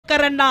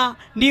ಯುವಕರನ್ನ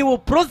ನೀವು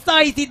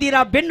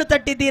ಪ್ರೋತ್ಸಾಹಿಸಿದ್ದೀರಾ, ಬೆನ್ನು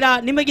ತಟ್ಟಿದ್ದೀರಾ.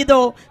 ನಿಮಗಿದು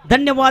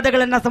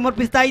ಧನ್ಯವಾದಗಳನ್ನು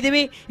ಸಮರ್ಪಿಸ್ತಾ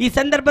ಇದ್ದೀವಿ. ಈ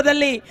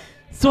ಸಂದರ್ಭದಲ್ಲಿ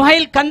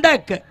ಸುಹೈಲ್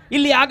ಕಂದಕ್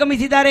ಇಲ್ಲಿ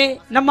ಆಗಮಿಸಿದ್ದಾರೆ.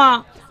 ನಮ್ಮ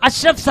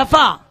ಅಶ್ರಫ್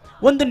ಸಫಾ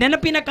ಒಂದು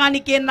ನೆನಪಿನ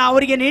ಕಾಣಿಕೆಯನ್ನು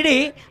ಅವರಿಗೆ ನೀಡಿ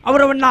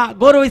ಅವರನ್ನು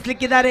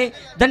ಗೌರವಿಸಲಿಕ್ಕಿದ್ದಾರೆ.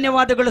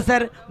 ಧನ್ಯವಾದಗಳು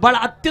ಸರ್, ಭಾಳ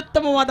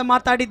ಅತ್ಯುತ್ತಮವಾದ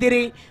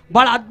ಮಾತಾಡಿದ್ದೀರಿ.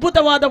 ಭಾಳ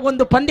ಅದ್ಭುತವಾದ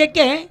ಒಂದು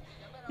ಪಂದ್ಯಕ್ಕೆ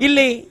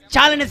ಇಲ್ಲಿ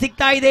ಚಾಲನೆ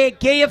ಸಿಗ್ತಾ ಇದೆ.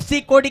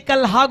 KFC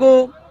ಕೋಡಿಕಲ್ ಹಾಗೂ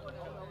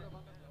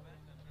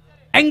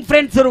ಯಂಗ್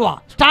ಫ್ರೆಂಡ್ಸ್ ಇರುವ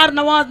ಸ್ಟಾರ್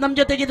ನವಾಜ್ ನಮ್ಮ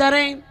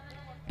ಜೊತೆಗಿದ್ದಾರೆ.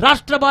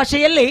 ರಾಷ್ಟ್ರ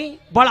ಭಾಷೆಯಲ್ಲಿ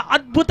ಬಹಳ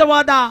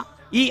ಅದ್ಭುತವಾದ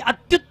ಈ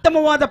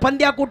ಅತ್ಯುತ್ತಮವಾದ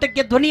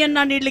ಪಂದ್ಯಾಕೂಟಕ್ಕೆ ಧ್ವನಿಯನ್ನ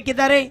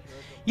ನೀಡಲಿಕ್ಕಿದ್ದಾರೆ.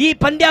 ಈ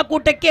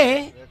ಪಂದ್ಯಾಕೂಟಕ್ಕೆ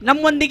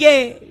ನಮ್ಮೊಂದಿಗೆ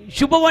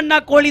ಶುಭವನ್ನ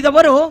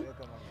ಕೋಳಿದವರು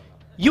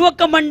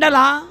ಯುವಕ ಮಂಡಲ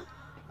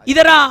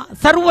ಇದರ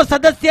ಸರ್ವ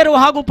ಸದಸ್ಯರು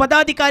ಹಾಗೂ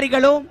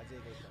ಪದಾಧಿಕಾರಿಗಳು,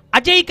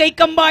 ಅಜಯ್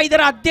ಕೈಕಂಬ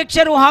ಇದರ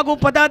ಅಧ್ಯಕ್ಷರು ಹಾಗೂ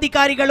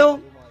ಪದಾಧಿಕಾರಿಗಳು,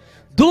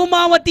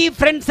 ಧೂಮಾವತಿ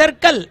ಫ್ರೆಂಡ್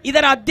ಸರ್ಕಲ್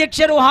ಇದರ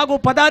ಅಧ್ಯಕ್ಷರು ಹಾಗೂ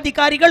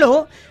ಪದಾಧಿಕಾರಿಗಳು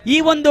ಈ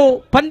ಒಂದು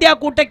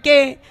ಪಂದ್ಯಾಕೂಟಕ್ಕೆ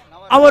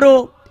ಅವರು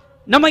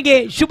ನಮಗೆ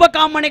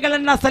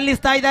ಶುಭಕಾಮನೆಗಳನ್ನು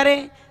ಸಲ್ಲಿಸ್ತಾ ಇದ್ದಾರೆ.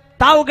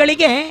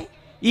 ತಾವುಗಳಿಗೆ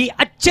ಈ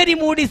ಅಚ್ಚರಿ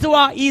ಮೂಡಿಸುವ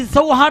ಈ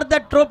ಸೌಹಾರ್ದ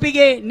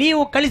ಟ್ರೋಫಿಗೆ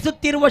ನೀವು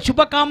ಕಳಿಸುತ್ತಿರುವ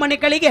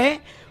ಶುಭಕಾಮನೆಗಳಿಗೆ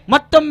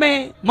ಮತ್ತೊಮ್ಮೆ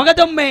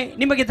ಮಗದೊಮ್ಮೆ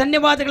ನಿಮಗೆ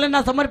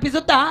ಧನ್ಯವಾದಗಳನ್ನು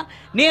ಸಮರ್ಪಿಸುತ್ತಾ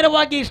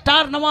ನೇರವಾಗಿ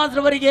ಸ್ಟಾರ್ ನವಾಜ್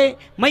ರವರಿಗೆ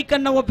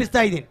ಮೈಕನ್ನು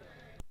ಒಪ್ಪಿಸ್ತಾ ಇದ್ದೀನಿ.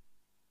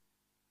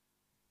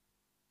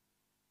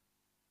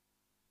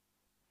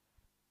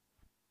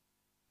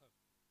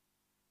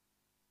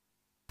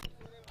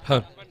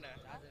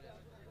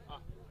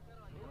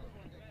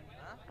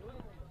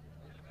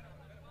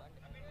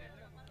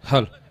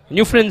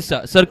 New Friends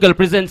Circle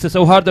presents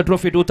SOUHARDA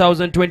Trophy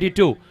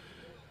 2022.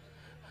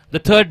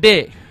 The third day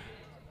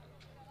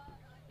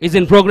is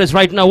in progress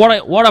right now.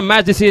 What a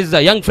match this is.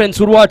 Young Friends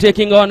Surwa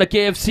taking on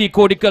KFC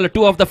Kodikal,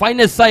 two of the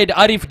finest side,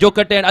 Arif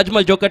Jokate and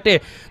Ajmal Jokate,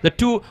 the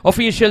two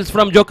officials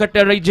from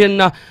Jokate region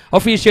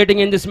officiating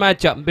in this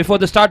match. Before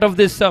the start of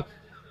this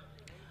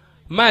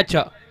match,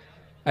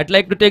 I'd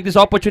like to take this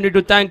opportunity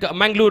to thank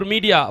Mangalore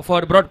Media for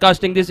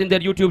broadcasting this in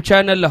their YouTube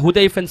channel.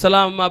 Hudayf and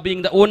Salam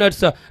being the owners,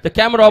 the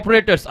camera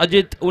operators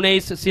Ajit,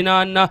 Unais,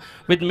 Sinan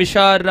with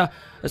Mishar,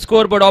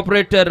 scoreboard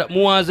operator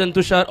Muaz and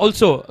Tushar,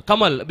 also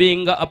Kamal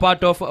being a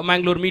part of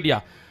Mangalore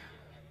Media.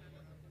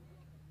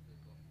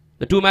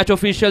 The two match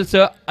officials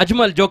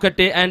Ajmal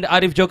Jokate and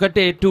Arif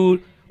Jokate to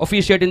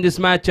officiate in this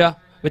match.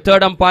 With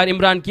third umpire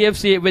Imran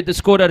KFC, with the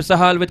scorer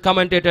Sahal, with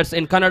commentators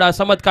in Kannada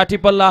Samad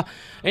Katipalla,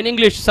 in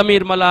English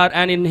Samir Malar,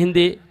 and in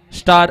Hindi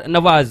Star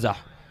Nawaz.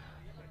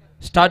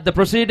 Start the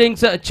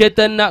proceedings.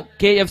 Chetan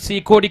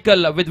KFC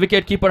Kodikal with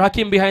wicket keeper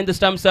Hakim behind the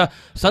stumps.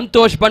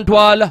 Santosh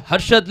Bantwal,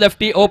 Harshad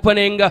lefty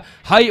opening.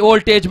 High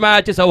voltage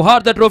match.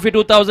 SOUHARDA Trophy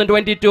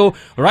 2022.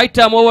 Right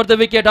arm over the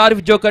wicket.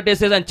 Arif Jokate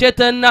says, and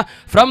Chetan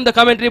from the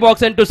commentary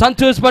box into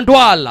Santosh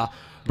Bantwal.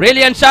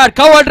 Brilliant shot,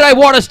 cover drive,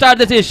 what a start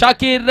this is.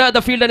 Shakir,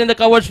 the fielder in the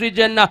covers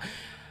region.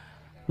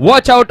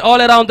 Watch out all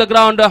around the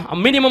ground. A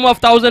minimum of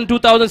 1,000,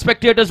 2,000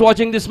 spectators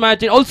watching this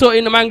match. Also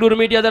in Mangalore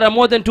Media, there are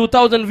more than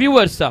 2,000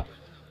 viewers.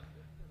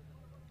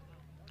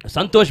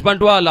 Santosh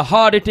Bantwal, a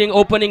hard-hitting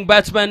opening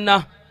batsman,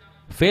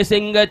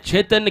 facing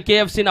Chetan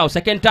KFC now,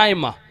 second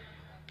time.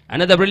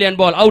 Another brilliant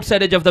ball,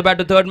 outside edge of the bat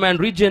to third man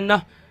region.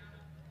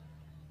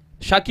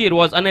 Shakir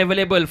was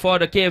unavailable for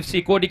the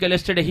KFC Kodikal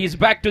yesterday. He's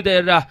back to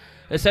their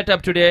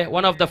setup today.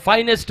 One of the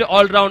finest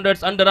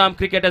all-rounders underarm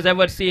cricket has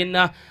ever seen.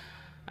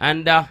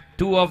 And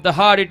two of the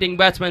hard-hitting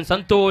batsmen,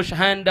 Santosh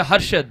and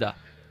Harshad.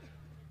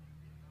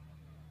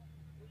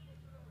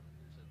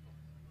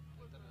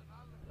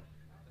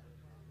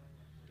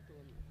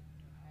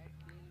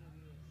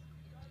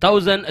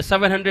 Thousand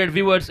 700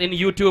 viewers in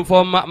YouTube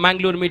from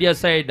Mangalore Media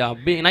side.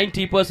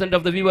 90%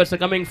 of the viewers are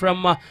coming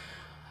from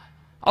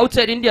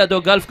outside India,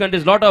 though Gulf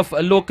countries. Lot of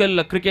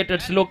local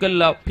cricketers,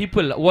 local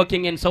people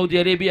working in Saudi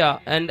Arabia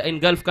and in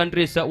Gulf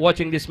countries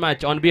watching this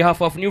match. On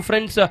behalf of New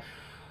Friends,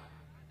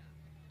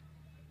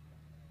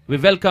 we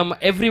welcome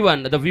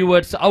everyone, the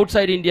viewers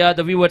outside India,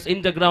 the viewers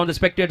in the ground, the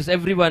spectators,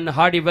 everyone.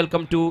 Hearty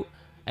welcome to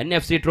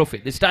NFC Trophy.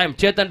 This time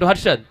Chetan to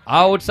Harshad,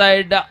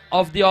 outside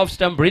of the off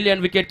stump.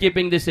 Brilliant wicket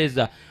keeping this is.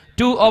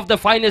 Two of the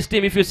finest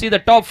team. If you see the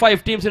top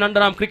 5 teams in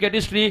underarm cricket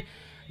history,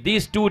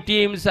 these two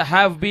teams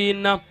have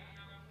been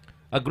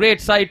a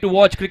great sight to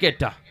watch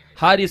cricket.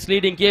 Haris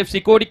leading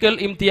KFC Kodikal,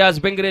 Imtiaz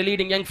Bengre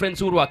leading Young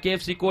Friends Urwa.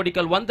 KFC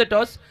Kodikal won the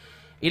toss,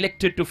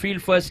 elected to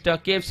field first.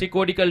 KFC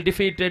Kodikal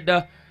defeated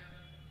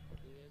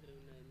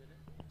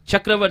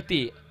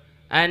Chakravarti,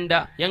 and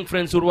Young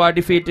Friends Urwa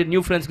defeated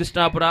New Friends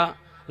Krishnapura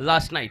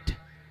last night.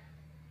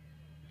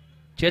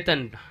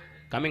 Chetan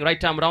coming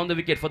right arm round the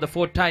wicket for the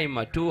 4th time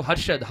to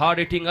Harshad, hard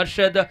hitting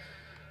Harshad.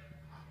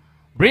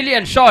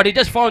 Brilliant shot, he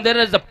just found there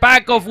is a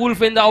pack of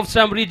wolf in the off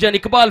stump region.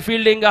 Iqbal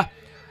fielding.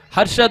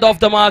 Harshad off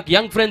the mark.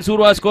 Young Friends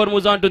Urwa score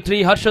moves on to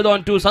 3. Harshad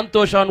on 2.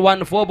 Santosh on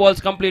 1. 4 balls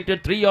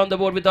completed. 3 on the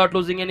board without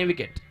losing any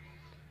wicket.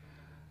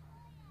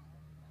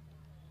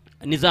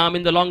 Nizam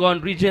in the long on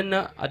region.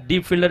 A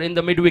deep fielder in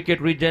the mid wicket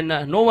region.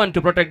 No one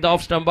to protect the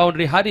off stump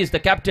boundary. Haris the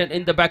captain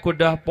in the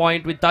backward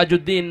point with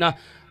Tajuddin.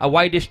 A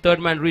wideish third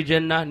man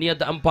region near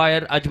the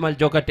umpire Ajmal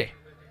Jokate.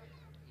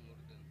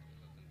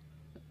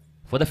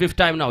 For the 5th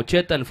time now,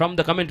 Chetan from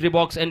the commentary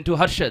box into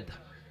Harshad.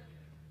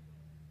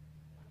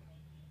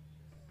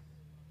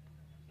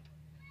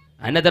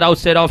 Another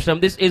outside off stump.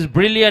 This is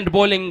brilliant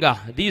bowling.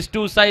 These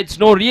two sides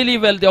know really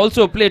well. They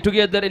also play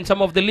together in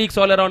some of the leagues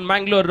all around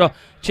Mangalore.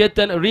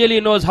 Chetan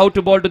really knows how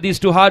to bowl to these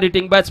two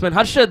hard-hitting batsmen.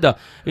 Harshad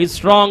is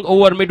strong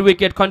over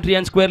mid-wicket, country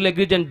and square leg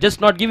region,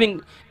 just not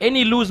giving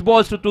any loose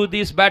balls to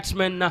these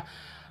batsmen.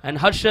 And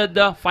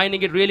Harshad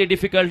finding it really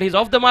difficult. He's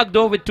off the mark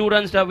though with 2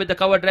 runs with the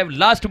cover drive.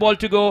 Last ball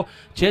to go.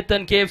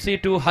 Chetan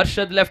KFC to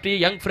Harshad lefty,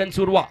 young friend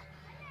Surwa.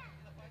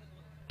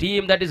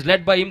 Team that is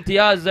led by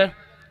Imtiaz.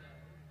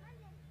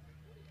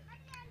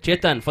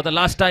 Chetan for the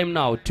last time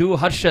now to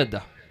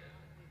Harshad.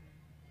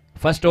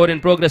 First over in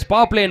progress,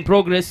 power play in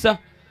progress.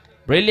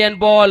 Brilliant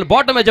ball,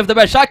 bottom edge of the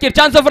bat. Shakir,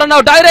 chance of run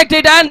out, direct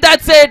hit, and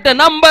that's it.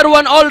 Number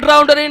 1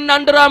 all-rounder in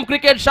underarm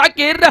cricket.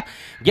 Shakir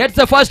gets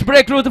the first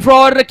breakthrough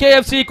for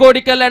KFC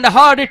Kodikal, and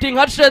hard-hitting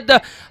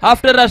Harshad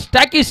after a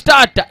stacky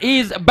start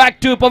is back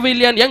to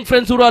pavilion. Young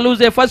friend Surwa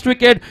lose a first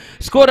wicket.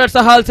 Scorer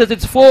Sahal says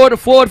it's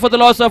 4-4 for the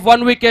loss of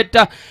 1 wicket.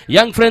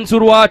 Young friend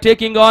Surwa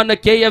taking on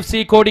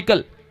KFC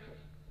Kodikal.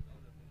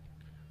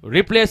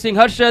 Replacing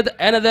Harshad,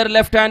 another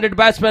left-handed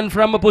batsman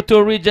from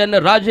Puttur region,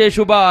 Rajesh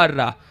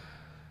Ubar.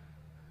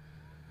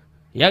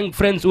 Young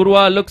friends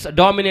Urwa looks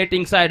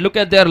dominating side. Look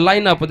at their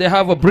lineup. They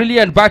have a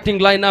brilliant batting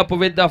lineup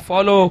with the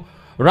follow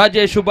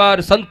Rajesh Ubar,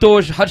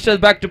 Santosh,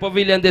 Harshad back to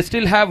pavilion. They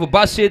still have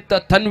Basit,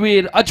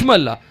 Tanveer,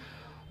 Ajmal.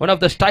 One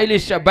of the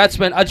stylish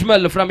batsmen,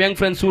 Ajmal from young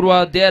friends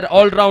Urwa. They are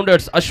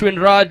all-rounders.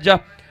 Ashwin Raj.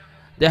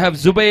 They have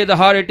Zubayr, the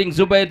hard-hitting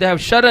Zubayr. They have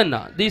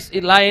Sharan. This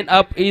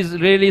lineup is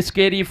really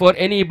scary for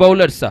any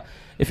bowlers.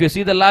 If you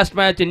see the last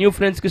match in New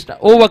Friends Krishna,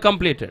 over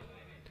completed.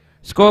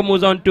 Score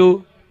moves on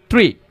to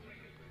 3.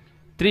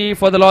 3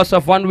 for the loss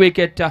of 1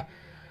 wicket.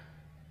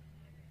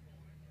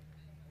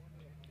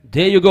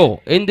 There you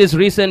go. In these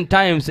recent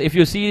times, if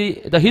you see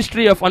the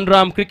history of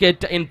underarm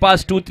cricket in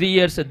past 2-3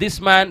 years,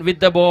 this man with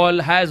the ball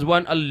has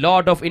won a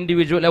lot of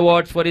individual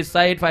awards for his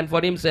side and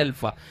for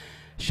himself.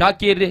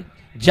 Shakir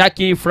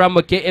Jackie from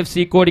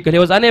KFC Kodikal. He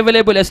was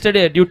unavailable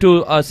yesterday due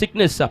to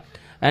sickness,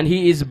 and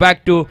he is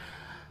back to.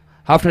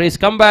 After his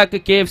comeback,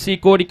 KFC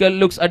Kodikal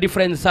looks a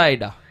different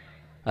side.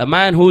 A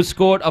man who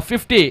scored a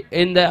 50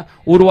 in the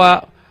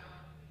Urwa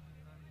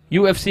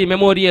UFC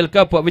Memorial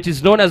Cup, which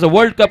is known as a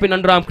World Cup in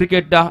underarm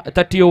cricket,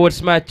 30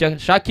 overs match.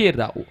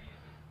 Shakir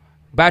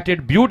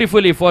batted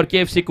beautifully for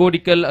KFC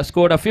Kodikal,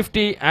 scored a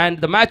 50, and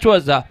the match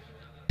was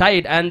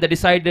tied, and the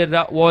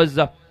decider was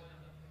the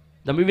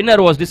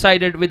winner was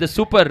decided with a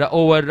super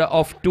over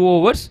of 2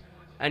 overs.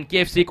 And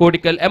KFC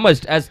Kodikal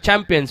emerged as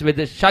champions with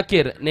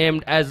Shakir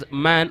named as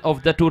man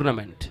of the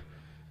tournament.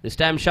 This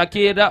time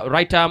Shakir,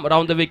 right arm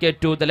around the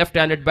wicket to the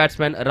left-handed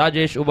batsman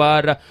Rajesh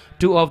Ubar.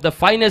 2 of the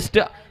finest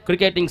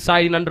cricketing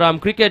side in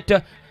underarm cricket.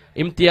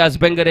 Imtiaz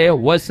Bengare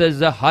versus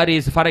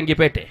Haris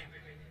Farangipete.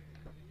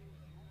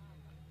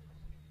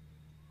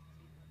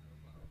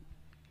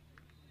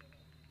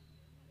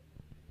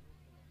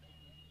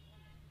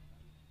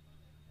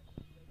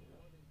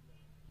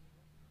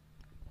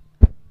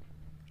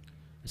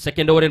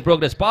 Second over in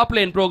progress, power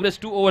play in progress,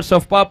 2 overs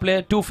of power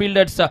play, 2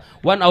 fielders,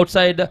 1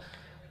 outside.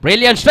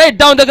 Brilliant, straight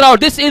down the ground.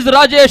 This is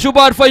Rajesh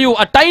Ubar for you.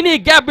 A tiny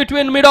gap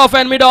between mid-off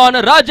and mid-on.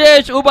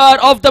 Rajesh Ubar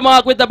off the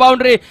mark with the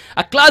boundary.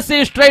 A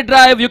classy straight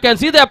drive. You can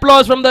see the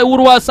applause from the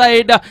Urwa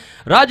side.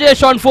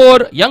 Rajesh on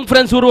 4, young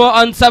friends Urwa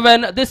on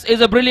 7. This is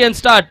a brilliant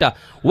start.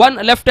 1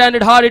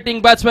 left-handed hard-hitting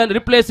batsman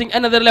replacing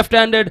another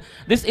left-handed.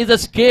 This is a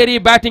scary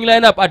batting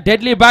lineup, a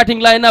deadly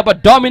batting lineup, a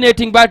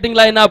dominating batting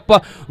lineup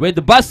with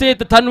Basit,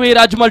 Tanveer,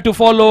 Ajmal to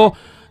follow.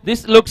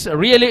 This looks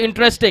really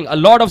interesting. A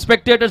lot of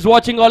spectators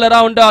watching all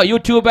around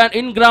YouTube and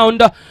in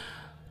ground.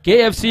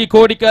 KFC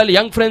Kodikal,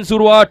 young friends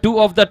Urwa, 2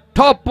 of the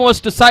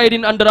topmost side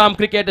in underarm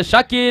cricket.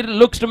 Shakir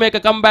looks to make a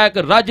comeback.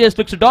 Rajesh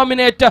looks to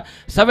dominate.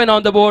 7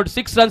 on the board.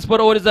 6 runs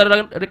per over is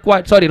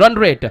the run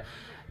rate.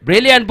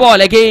 Brilliant ball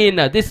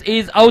again. This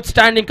is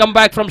outstanding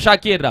comeback from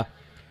Shakir.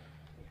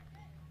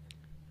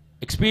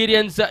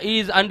 Experience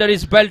is under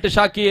his belt.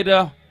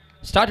 Shakir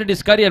started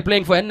his career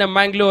playing for NM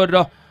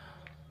Mangalore.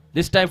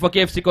 This time for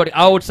KFC Kodikal.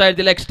 Outside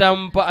the leg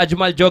stump,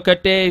 Ajmal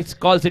Jokate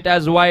calls it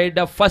as wide.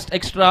 First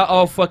extra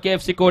of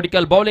KFC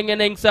Kodikal bowling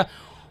innings.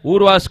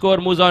 Urwa score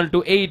moves on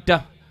to 8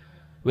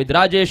 with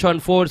Rajesh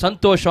on 4,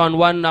 Santosh on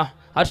 1.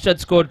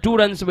 Harshad scored 2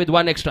 runs with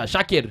 1 extra.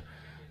 Shakir,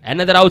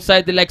 another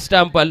outside the leg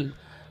stump.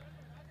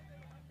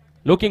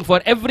 Looking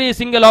for every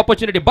single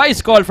opportunity.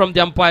 Vice call from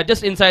the umpire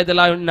just inside the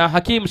line.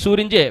 Hakim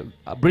Surinje,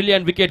 a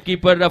brilliant wicket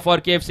keeper for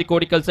KFC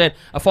Kodikal side.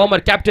 A former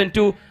captain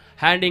too.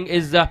 Handing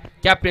his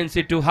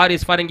captaincy to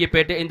Haris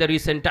Farangipete in the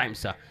recent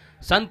times.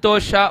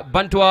 Santosh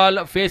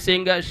Bantwal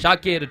facing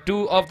Shakir,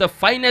 2 of the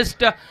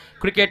finest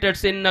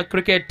cricketers in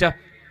cricket.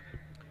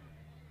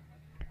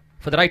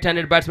 For the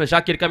right-handed batsman,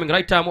 Shakir coming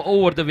right arm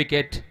over the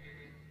wicket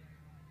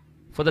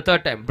for the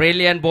 3rd time.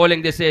 Brilliant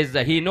bowling this is.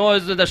 He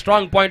knows the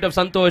strong point of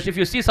Santosh. If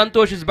you see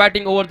Santosh is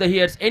batting over the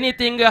heads,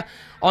 anything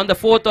on the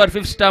 4th or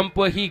 5th stump,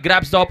 he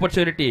grabs the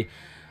opportunity.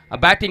 A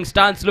batting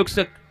stance looks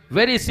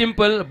very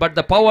simple, but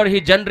the power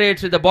he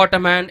generates with the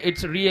bottom hand,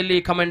 it's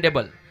really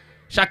commendable.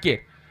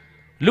 Shakir.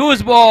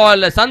 Loose ball.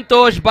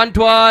 Santosh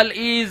Bantwal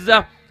is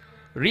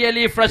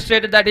really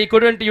frustrated that he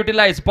couldn't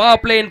utilize power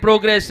play in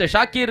progress.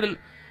 Shakir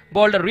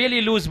bowled a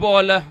really loose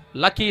ball.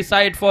 Lucky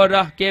side for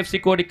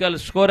KFC Kodikal.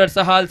 Scorer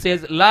Sahal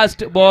says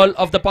last ball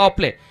of the power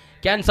play.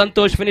 Can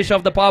Santosh finish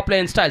off the power play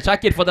in style?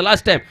 Shakir for the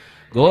last time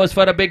goes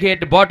for a big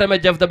hit, bottom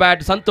edge of the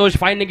bat. Santosh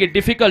finding it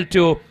difficult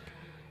to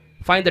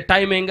find the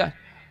timing.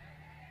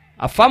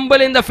 A fumble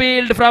in the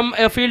field from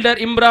a fielder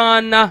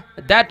Imran.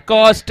 That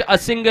cost a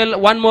single,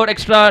 one more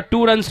extra,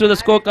 2 runs to the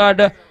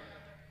scorecard.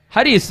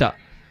 Haris,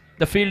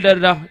 the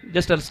fielder,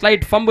 just a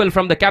slight fumble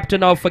from the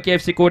captain of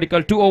KFC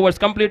Kodikal. 2 overs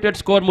completed,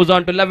 score moves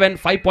on to 11.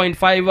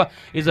 5.5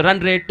 is the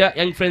run rate.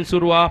 Young friend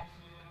Surwa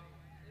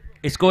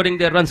is scoring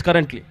their runs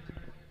currently.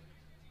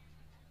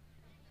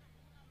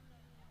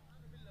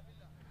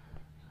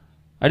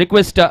 I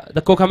request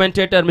the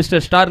co-commentator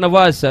Mr. Star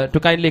Nawaz to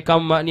kindly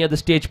come near the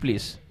stage,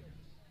 please.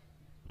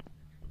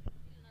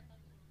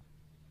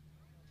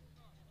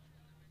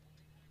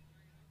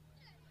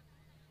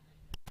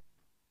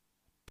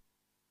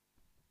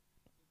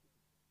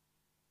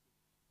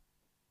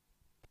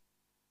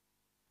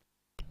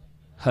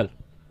 Hull.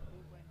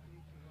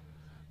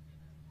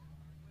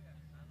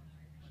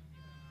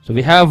 So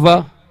we have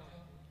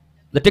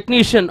the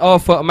technician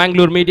of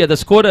Mangalore Media, the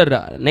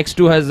scorer, next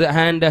to his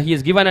hand. He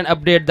has given an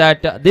update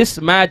that this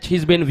match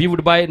has been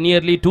viewed by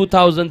nearly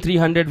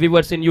 2,300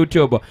 viewers in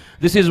YouTube.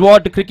 This is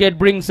what cricket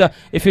brings.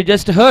 If you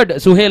just heard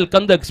Suhail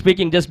Kandak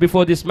speaking just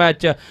before this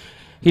match,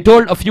 he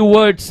told a few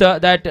words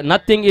that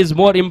nothing is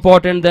more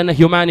important than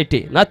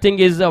humanity. Nothing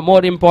is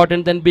more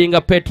important than being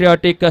a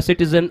patriotic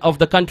citizen of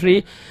the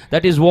country.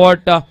 That is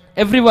what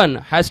everyone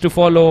has to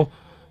follow.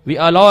 We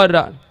all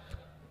are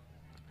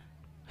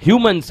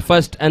humans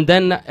first, and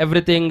then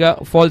everything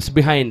falls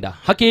behind.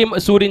 Hakeem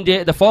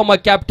Surinje, the former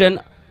captain,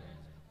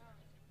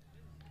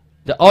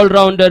 the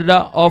all-rounder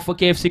of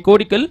KFC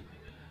Kodikal.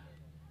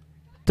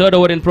 Third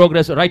over in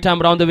progress, right arm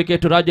round the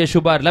wicket to Rajesh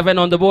Shubar. 11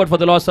 on the board for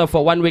the loss of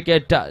 1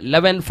 wicket.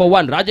 11 for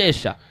 1.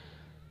 Rajesh.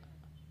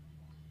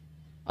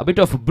 A bit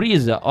of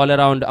breeze all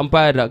around.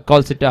 Umpire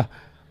calls it a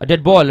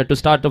dead ball to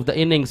start of the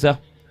innings.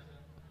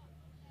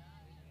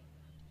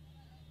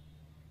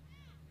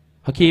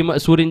 Hakeem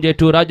Surinje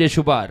to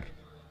Rajesh Shubar.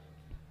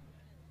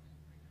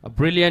 A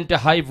brilliant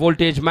high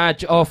voltage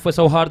match of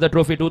SOUHARDA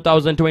Trophy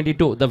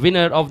 2022. The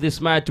winner of this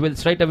match will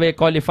straight away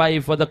qualify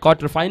for the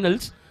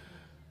quarter-finals.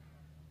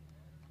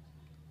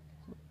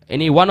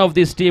 Any one of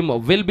this team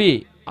will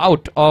be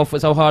out of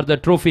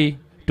SOUHARDA Trophy.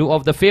 2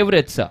 of the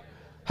favourites.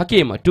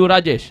 Hakeem to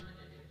Rajesh.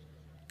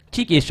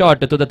 Cheeky shot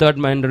to the third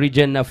man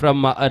region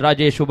from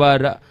Rajesh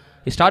Shubar.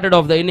 He started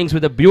off the innings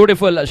with a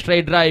beautiful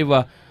straight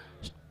drive,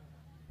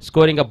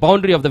 scoring a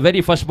boundary of the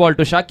very first ball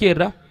to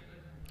Shakir.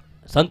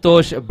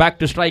 Santosh back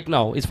to strike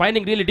now. He's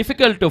finding really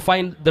difficult to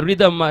find the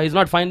rhythm. He's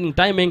not finding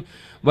timing,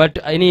 but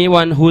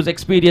anyone who's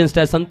experienced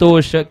as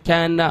Santosh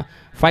can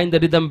find the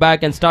rhythm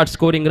back and start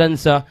scoring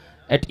runs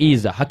at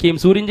ease. Hakeem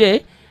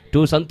Surinje to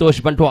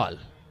Santosh Bantwal.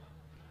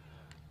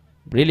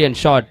 Brilliant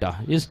shot.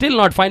 He's still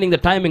not finding the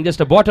timing. Just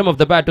the bottom of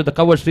the bat to the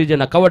covers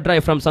region. A cover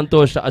drive from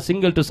Santosh. A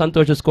single to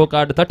Santosh's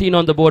scorecard. 13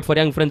 on the board for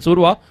young friend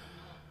Surwa.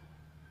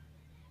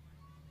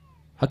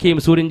 Hakeem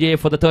Surinje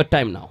for the third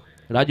time now.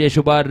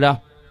 Rajesh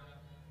Shubar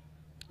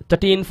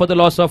 13 for the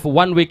loss of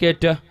 1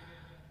 wicket.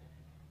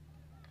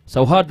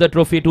 SOUHARDA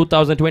Trophy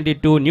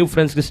 2022. New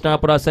friends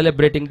KRISHNAPURA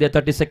celebrating their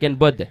 32nd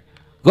birthday.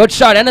 Good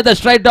shot. Another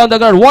straight down the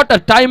ground. What a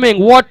timing.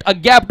 What a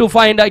gap to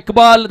find.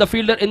 Iqbal, the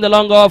fielder in the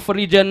long off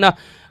region.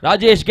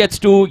 Rajesh gets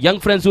 2. Young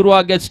friend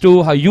Surwa gets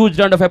 2. A huge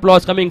round of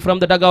applause coming from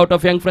the dugout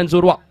of young friend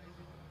Surwa.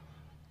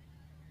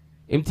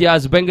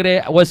 Imtiaz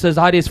Bengre versus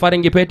Haris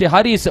Farangipete.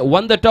 Haris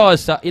won the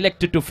toss,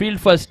 elected to field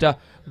first.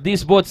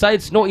 These both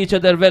sides know each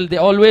other well. They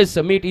always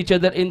meet each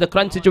other in the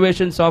crunch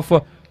situations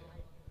of...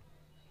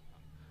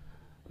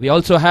 We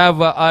also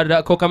have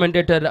our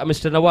co-commentator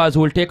Mr. Nawaz, who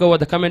will take over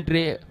the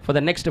commentary for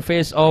the next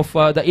phase of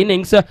the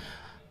innings.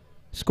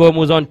 Score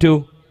moves on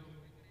to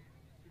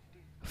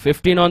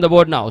 15 on the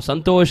board now.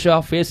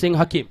 Santosh facing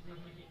Hakeem.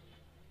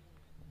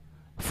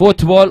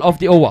 4th ball of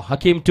the over.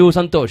 Hakeem to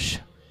Santosh.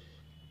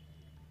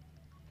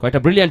 Quite a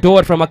brilliant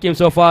over from Hakeem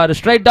so far.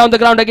 Straight down the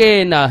ground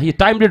again. He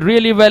timed it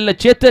really well.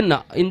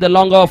 Chetan in the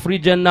long off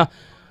region.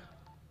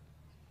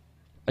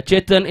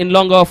 Chetan in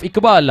long off.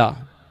 Iqbal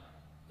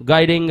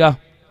guiding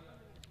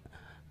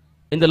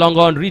in the long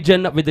on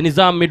region with the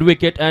Nizam mid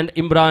wicket and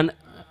Imran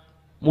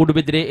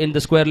Mudubidre in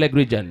the square leg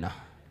region.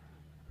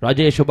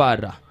 Rajesh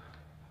Shubar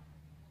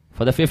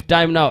for the 5th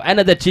time now.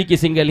 Another cheeky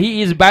single.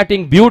 He is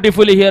batting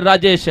beautifully here,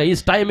 Rajesh.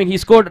 He's timing. He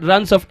scored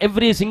runs of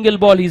every single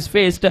ball he's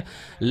faced.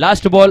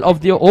 Last ball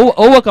of the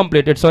over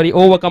completed. Sorry,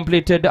 over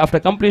completed after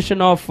completion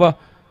of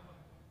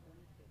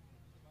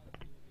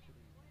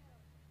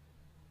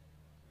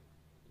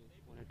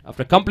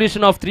after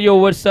completion of 3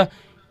 overs.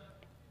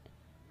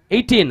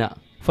 18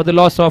 for the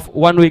loss of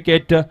 1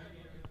 wicket.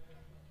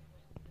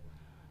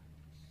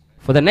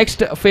 For the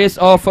next phase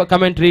of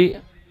commentary,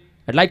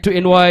 I'd like to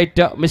invite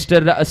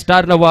Mr.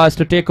 Star Nawaz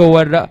to take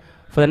over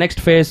for the next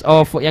phase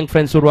of young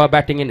friend Surwa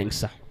batting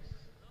innings.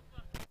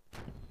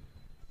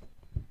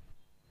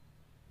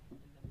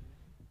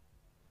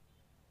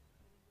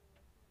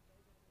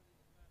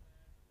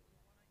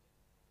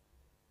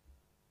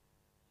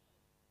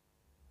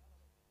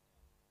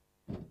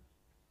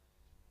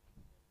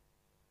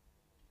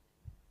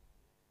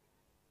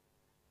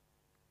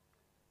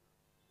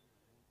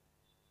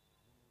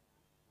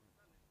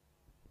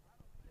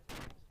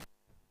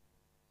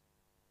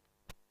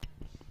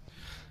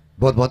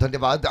 बहुत बहुत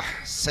धन्यवाद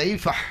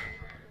सैफ।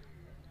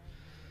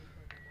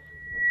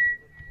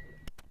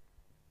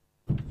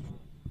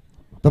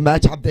 तो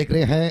match आप देख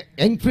रहे हैं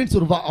young friends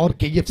Urwa और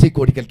KFC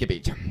कोडिकल के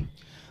बीच।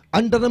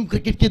 अंडरआर्म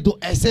क्रिकेट के दो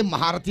ऐसे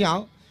महारथियां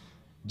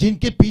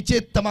जिनके पीछे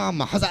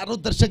तमाम हजारों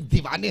दर्शक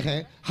दीवाने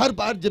हैं। हर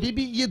बार जब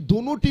भी ये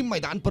दोनों टीम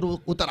मैदान पर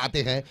उतर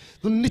आते हैं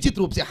तो निश्चित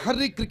रूप से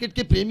हर एक क्रिकेट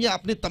के प्रेमी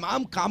अपने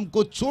तमाम काम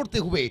को छोड़ते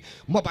हुए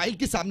मोबाइल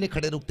के सामने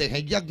खड़े रुकते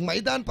हैं या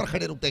मैदान पर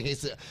खड़े रुकते हैं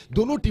इस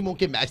दोनों टीमों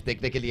के मैच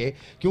देखने के लिए।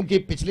 क्योंकि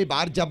पिछली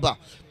बार जब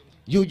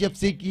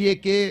यूएफसी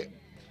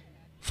के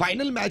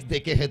फाइनल मैच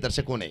देखे हैं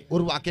दर्शकों ने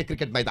उर्वा के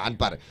क्रिकेट मैदान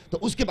पर, तो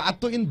उसके बाद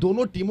तो इन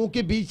दोनों टीमों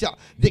के बीच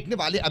देखने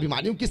वाले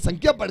अभिमानियों की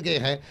संख्या बढ़ गए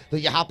हैं। तो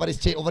यहां पर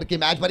इस 6 ओवर के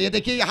मैच पर ये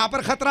देखिए यहां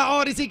पर खतरा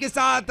और इसी के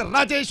साथ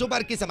राजेश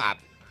उबर की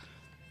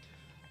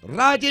समाप्त।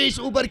 राजेश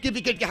उबर के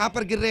विकेट यहां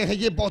पर गिर रहे हैं।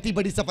 ये बहुत ही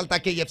बड़ी सफलता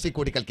केएफसी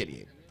कोडिकल के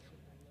लिए।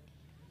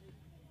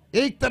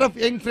 एक तरफ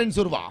यंग फ्रेंड्स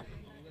उर्वा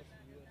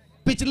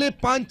पिछले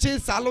 5-6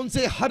 सालों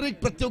से हर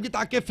एक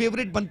प्रतियोगिता के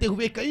फेवरेट बनते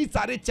हुए कई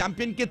सारे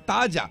चैंपियन के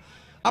ताज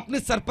अपने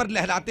सर पर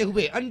लहराते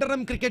हुए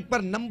अंडरआर्म क्रिकेट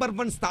पर नंबर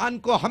 1 स्थान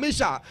को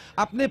हमेशा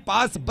अपने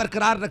पास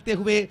बरकरार रखते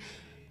हुए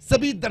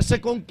सभी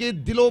दर्शकों के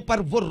दिलों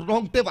पर वो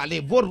रोंगटे वाले,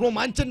 वो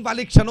रोमांचन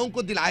वाले क्षणों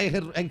को दिलाए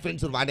हैं यंग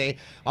फ्रेंड्स उर्वा ने।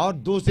 और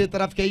दूसरी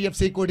तरफ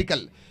केएफसी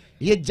कोडिकल,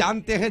 ये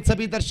जानते हैं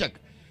सभी दर्शक,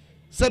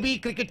 सभी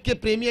क्रिकेट के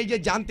प्रेमी ये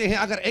जानते हैं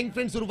अगर यंग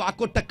फ्रेंड्स उर्वा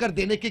को टक्कर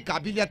देने की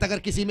काबिलियत अगर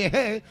किसी में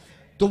है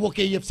तो वो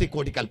केएफसी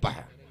कोडिकल पर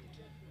है।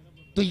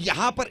 तो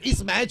यहां पर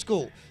इस मैच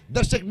को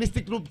दर्शक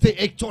निश्चित रूप से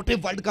एक छोटे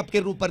वर्ल्ड कप के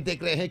रूप पर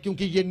देख रहे हैं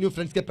क्योंकि ये न्यू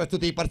फ्रेंड्स के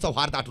प्रस्तुति पर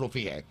सौहार्दा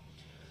ट्रॉफी है।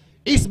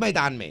 इस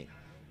मैदान में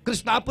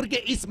कृष्णापुर के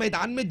इस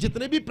मैदान में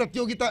जितने भी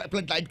प्रतियोगिता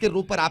फ्लडलाइट के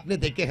रूप पर आपने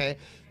देखे हैं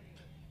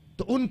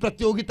तो उन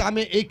प्रतियोगिता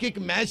में एक एक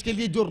मैच के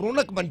लिए जो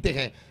रौनक बनते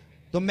हैं,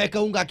 तो मैं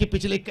कहूंगा कि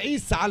पिछले कई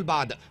साल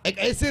बाद एक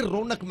ऐसे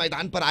रौनक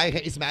मैदान पर आए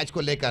हैं इस मैच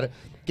को लेकर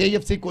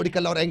केएफसी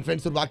कोडिकल और यंग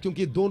फ्रेंड्स उर्वा।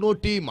 क्योंकि दोनों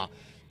टीम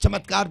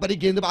चमत्कार भरी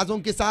गेंदबाजों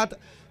के साथ,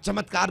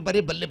 चमत्कार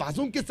भरे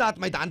बल्लेबाजों के साथ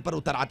मैदान पर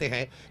उतर आते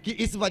हैं कि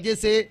इस वजह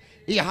से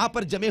यहां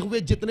पर जमे हुए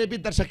जितने भी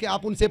दर्शक हैं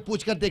आप उनसे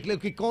पूछकर देख ले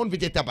कि कौन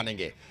विजेता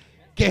बनेंगे।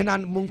 कहना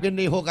मुमकिन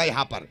नहीं होगा,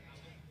 यहां पर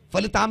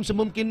फलितांश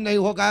मुमकिन नहीं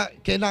होगा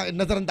कहना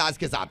नजरअंदाज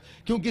के साथ,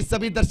 क्योंकि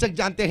सभी दर्शक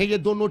जानते हैं ये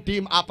दोनों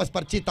टीम आपस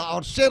पर चीता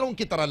और शेरों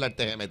की तरह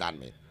लड़ते हैं मैदान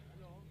में।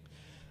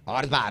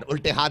 और बार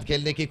उल्टे हाथ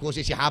खेलने की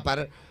कोशिश यहां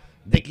पर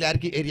डिक्लेयर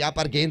की एरिया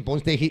पर गेंद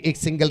पहुंचते ही एक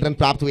सिंगल रन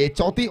प्राप्त हुए।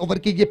 चौथी ओवर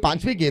की ये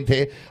 5वीं गेंद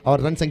थे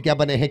और रन संख्या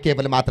बने हैं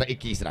केवल मात्र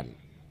 21 रन।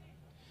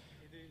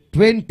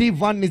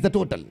 21 is the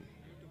total.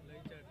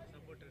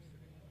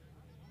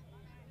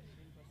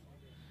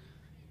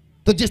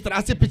 तो जिस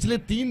तरह से पिछले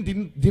 3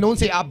 दिनों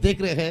से आप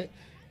देख रहे हैं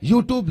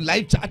यूट्यूब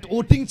लाइव चैट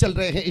वोटिंग चल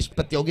रहे हैं इस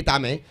प्रतियोगिता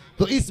में,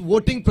 तो इस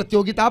वोटिंग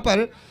प्रतियोगिता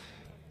पर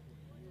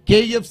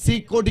केएफसी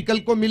कोडिकल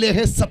को मिले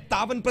हैं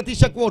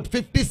 57% वोट,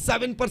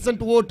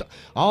 57% वोट,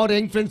 और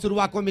यंग फ्रेंड्स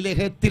उर्वा को मिले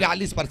हैं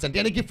 43%,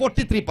 यानी कि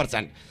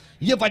 43%।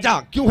 ये वजह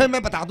क्यों है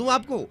मैं बता दूं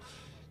आपको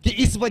कि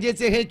इस वजह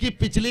से है कि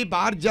पिछली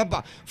बार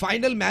जब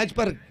फाइनल मैच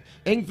पर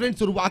यंग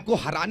फ्रेंड्स उर्वा को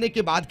हराने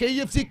के बाद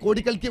केएफसी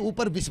कोडिकल के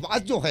ऊपर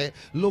विश्वास जो है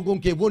लोगों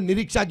के, वो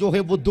निरीक्षा जो है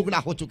वो दुगना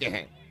हो चुके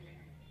हैं।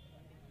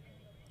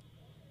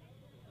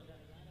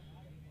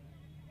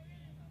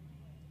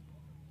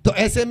 तो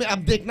ऐसे में अब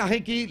देखना है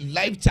कि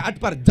लाइव चैट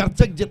पर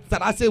दर्शक जिस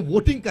तरह से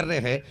वोटिंग कर रहे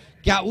हैं,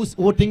 क्या उस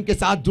वोटिंग के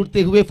साथ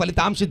जुड़ते हुए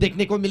फलितांश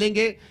देखने को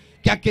मिलेंगे।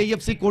 क्या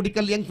केएफसी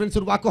कोडिकल यंग फ्रेंड्स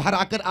उर्वा को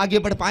हराकर आगे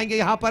बढ़ पाएंगे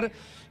यहां पर,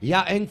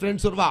 या यंग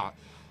फ्रेंड्स उर्वा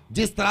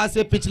जिस तरह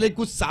से पिछले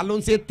कुछ सालों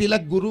से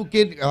तिलक गुरु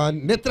के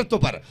नेतृत्व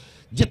पर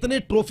जितने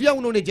ट्रॉफियां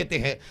उन्होंने जीते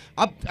हैं,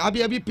 अब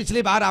अभी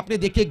पिछले बार आपने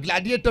देखे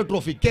ग्लैडिएटर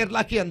ट्रॉफी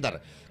केरला के अंदर,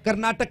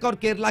 कर्नाटक और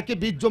केरला के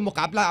बीच जो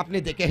मुकाबला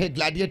आपने देखे हैं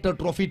ग्लैडिएटर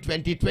ट्रॉफी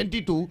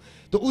 2022,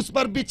 तो उस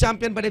पर भी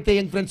चैंपियन बने थे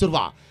यंग फ्रेंड्स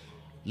उर्वा।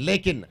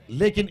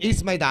 लेकिन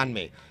इस मैदान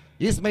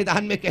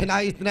में कहना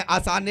इतना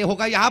आसान नहीं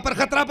होगा। यहां पर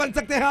खतरा बन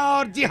सकते हैं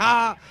और जी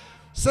हां,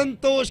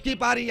 संतोष की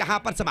पारी यहां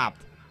पर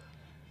समाप्त।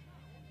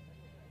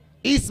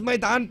 इस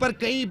मैदान पर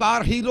कई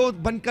बार हीरो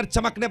बनकर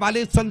चमकने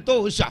वाले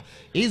संतोष,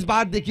 इस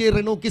बार देखिए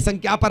रनों की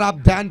संख्या पर आप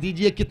ध्यान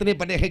दीजिए कितने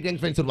बने हैं यंग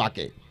फ्रेंड्स उर्वा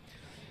के।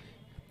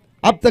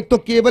 अब तक तो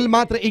केवल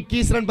मात्र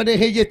 21 रन बने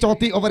हैं। ये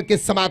चौथी ओवर के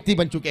समाप्ति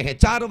बन चुके हैं।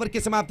 4 ओवर की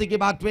समाप्ति के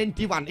बाद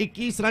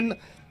 21 रन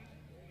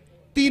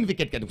 3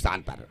 विकेट के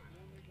नुकसान पर,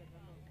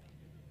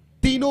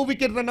 तीनों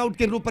विकेट रनआउट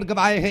के रूप पर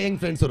गवाए हैं यंग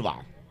फ्रेंड्स उर्वा।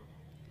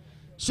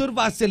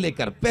 शुरुआत से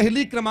लेकर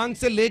पहली क्रमांक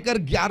से लेकर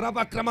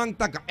 11वां क्रमांक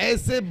तक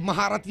ऐसे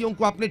महारथियों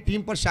को अपने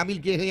टीम पर शामिल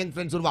किए हैं यंग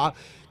फ्रेंड्स उर्वा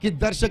कि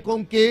दर्शकों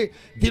के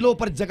दिलों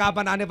पर जगह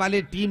बनाने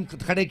वाले टीम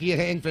खड़े किए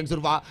हैं यंग फ्रेंड्स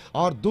उर्वा।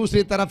 और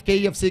दूसरी तरफ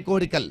केएफसी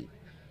कोडिकल,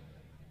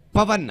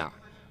 पवन,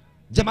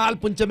 जमाल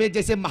पुंचमे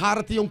जैसे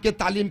महारथियों के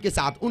तालीम के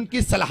साथ,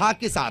 उनकी सलाह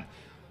के साथ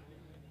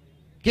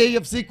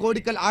केएफसी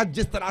कोडिकल आज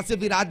जिस तरह से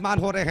विराजमान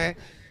हो रहे हैं,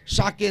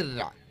 शाकिर,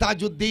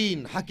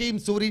 ताजुद्दीन, हकीम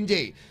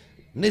सूरिंजे,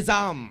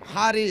 निजाम,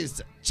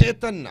 हारिस,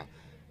 चेतन,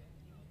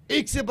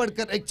 एक से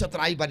बढ़कर एक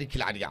चतुराई वाली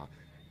खिलाड़ियां,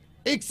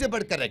 एक से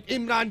बढ़कर एक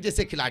इमरान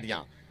जैसे खिलाड़ियां,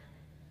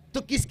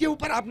 तो किसके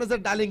ऊपर आप नजर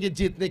डालेंगे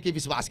जीतने के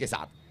विश्वास के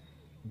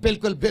साथ।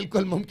 बिल्कुल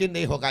बिल्कुल मुमकिन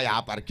नहीं होगा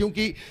यहाँ पर,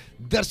 क्योंकि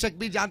दर्शक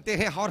भी जानते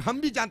हैं और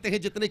हम भी जानते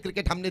हैं, जितने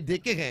क्रिकेट हमने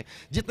देखे हैं,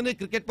 जितने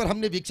क्रिकेट पर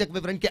हमने वीक्षक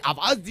विवरण के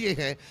आवाज दिए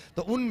हैं,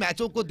 तो उन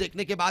मैचों को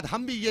देखने के बाद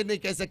हम भी ये नहीं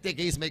कह सकते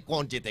कि इसमें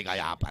कौन जीतेगा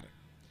यहाँ पर।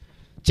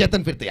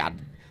 चेतन फिर तैयार,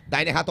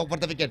 दाहिने हाथों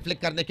पर विकेट फ्लिक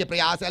करने के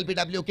प्रयास,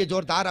 एलबीडब्ल्यू की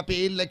जोरदार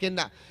अपील, लेकिन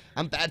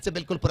अंपायर से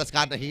बिल्कुल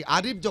पुरस्कार नहीं।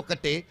 आरिफ जो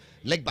कट्टे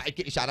लेग बाय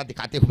के इशारा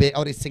दिखाते हुए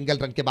और इस सिंगल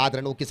रन के बाद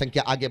रनों की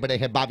संख्या आगे बढ़े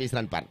हैं 22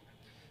 रन पर।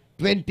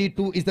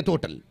 22 is the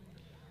total.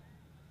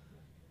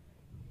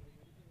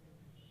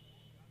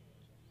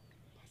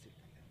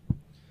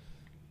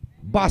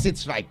 Basit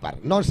strike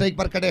पर, नॉन स्ट्राइक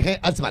पर खड़े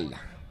हैं अजमल।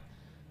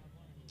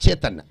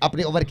 चेतन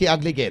अपने ओवर की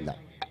अगली गेंद,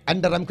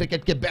 अंडरआर्म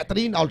क्रिकेट के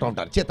बेहतरीन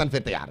ऑलराउंडर चेतन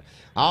फिर तैयार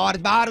और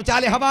बाहर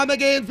उछाले हवा में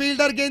गेंद,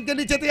 फील्डर गेंद के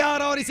नीचे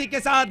तैयार और इसी के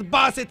साथ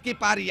बासित की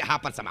पारी यहां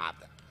पर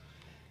समाप्त।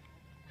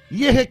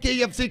 यह है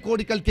केएफसी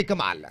कोडिकल के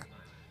कमाल।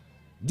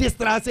 जिस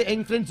तरह से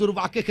एंफ्रेंस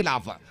जुर्वा के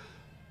खिलाफ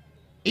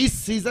इस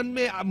सीजन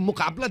में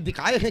मुकाबला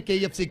दिखाए हैं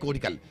केएफसी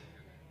कोडिकल,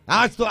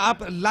 आज तो आप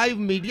लाइव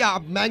मीडिया,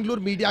 आप मैंगलोर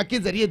मीडिया के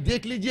जरिए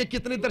देख लीजिए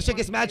कितने दर्शक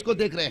इस मैच को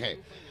देख रहे हैं।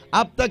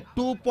 अब तक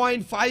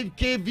 2.5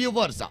 के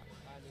व्यूवर्स,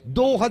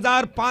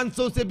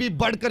 2500 से भी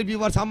बढ़कर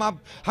व्यूवर्स हम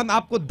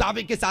आपको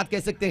दावे के साथ कह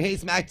सकते हैं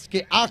इस मैच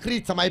के आखिरी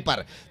समय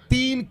पर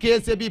 3K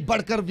से भी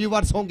बढ़कर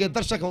व्यूवर्स होंगे,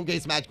 दर्शक होंगे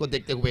इस मैच को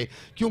देखते हुए,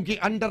 क्योंकि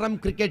अंडरआर्म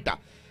क्रिकेट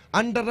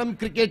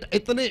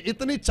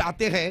इतने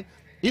चाहते हैं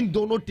इन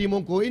दोनों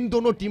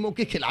टीमों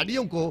के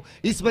खिलाड़ियों को।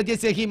 इस वजह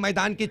से ही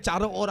मैदान के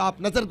चारों ओर आप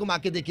नजर घुमा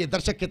के देखिए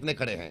दर्शक कितने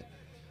खड़े हैं।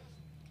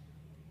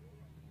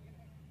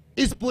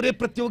 इस पूरे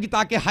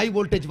प्रतियोगिता के हाई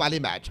वोल्टेज वाले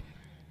मैच,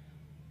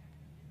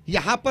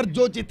 यहां पर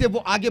जो जीते वो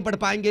आगे बढ़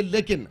पाएंगे,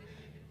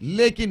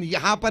 लेकिन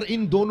यहां पर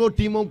इन दोनों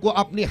टीमों को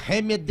अपनी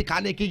अहमियत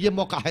दिखाने की ये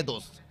मौका है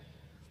दोस्त।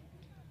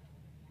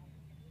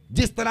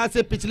 जिस तरह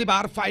से पिछली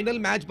बार फाइनल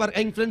मैच पर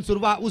एंफ्रेंस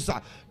सुरवा उस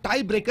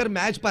टाई ब्रेकर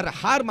मैच पर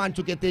हार मान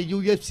चुके थे,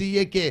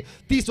 यूएफसीए के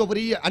 30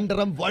 ओवरीय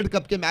अंडरआर्म वर्ल्ड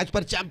कप के मैच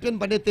पर चैंपियन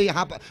बने थे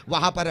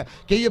वहां पर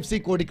केएफसी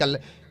कोडिकल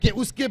के,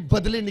 उसके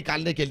बदले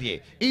निकालने के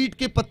लिए, ईंट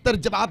के पत्थर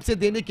जवाब से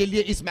देने के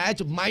लिए इस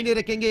मैच मायने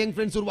रखेंगे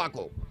एंफ्रेंस सुरवा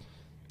को।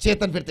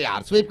 चेतन फिर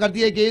तैयार, स्वीप कर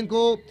दिए गेंद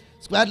को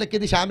स्क्वायर लेग की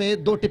दिशा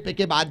में, 2 टिप्पे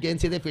के बाद गेंद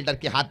सीधे फील्डर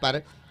के हाथ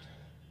पर।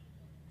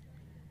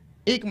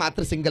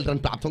 एकमात्र सिंगल रन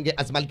प्राप्त होंगे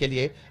अजमल के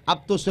लिए।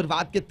 अब तो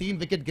शुरुआत के 3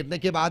 विकेट गिरने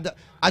के बाद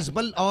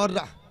अजमल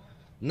और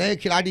नए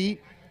खिलाड़ी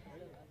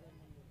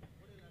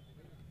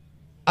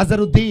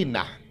अजरुद्दीन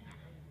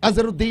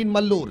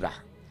मल्लूर,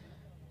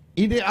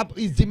 इन्हें अब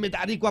इस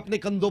जिम्मेदारी को अपने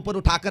कंधों पर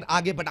उठाकर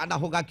आगे बढ़ाना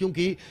होगा,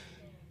 क्योंकि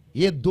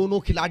ये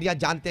दोनों खिलाड़ियां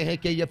जानते हैं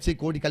कि केएफसी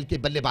कोडिकल की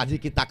बल्लेबाजी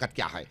की ताकत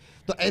क्या है।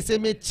 तो ऐसे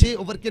में 6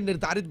 ओवर के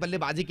निर्धारित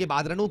बल्लेबाजी के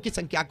बाद रनों की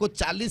संख्या को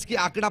 40 की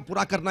आंकड़ा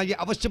पूरा करना ये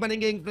अवश्य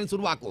बनेंगे एंफ्रेंस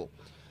सुरवा को।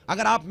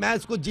 अगर आप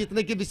मैच को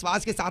जीतने के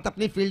विश्वास के साथ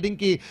अपनी फील्डिंग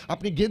की,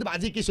 अपनी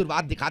गेंदबाजी की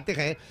शुरुआत दिखाते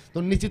हैं,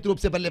 तो निश्चित रूप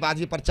से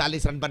बल्लेबाजी पर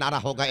 40 रन बनाना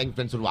होगा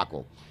एंफ्रेंस सुरवा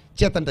को।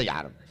 चेतन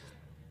तैयार,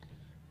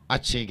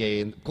 अच्छी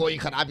गेंद, कोई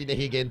खराबी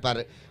नहीं गेंद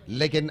पर,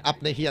 लेकिन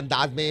अपने ही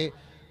अंदाज में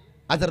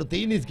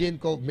अजरुद्दीन इस गेंद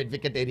को मिड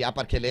विकेट एरिया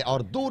पर खेले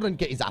और 2 रन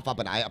के इजाफा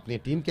बनाए अपनी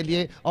टीम के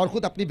लिए और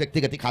खुद अपनी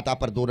व्यक्तिगत खाता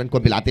पर 2 रन को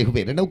मिलाते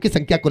हुए रनों की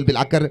संख्या कुल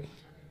मिलाकर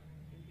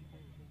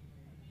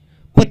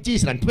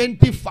 25 रन,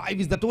 25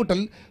 इज द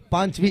टोटल।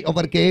 5वीं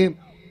ओवर के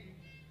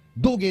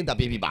 2 गेंद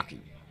अभी भी बाकी,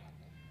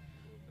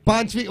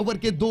 5वीं ओवर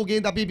के 2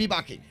 गेंद अभी भी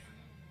बाकी।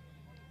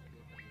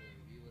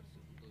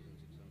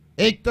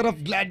 एक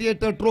तरफ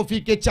ग्लैडिएटर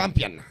ट्रॉफी के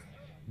चैंपियन,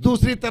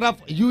 दूसरी तरफ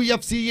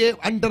यूएफसीए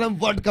अंडरआर्म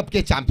वर्ल्ड कप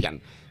के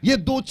चैंपियन, ये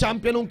 2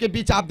 चैंपियनों के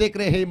बीच आप देख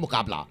रहे हैं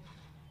मुकाबला।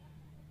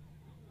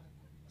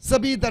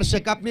 सभी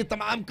दर्शक अपने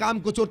तमाम काम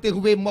को छोड़ते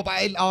हुए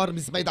मोबाइल और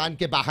इस मैदान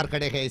के बाहर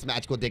खड़े हैं इस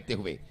मैच को देखते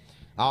हुए,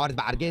 और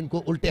बार गेंद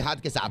को उल्टे हाथ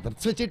के साथ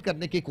स्विच हिट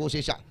करने की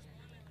कोशिश।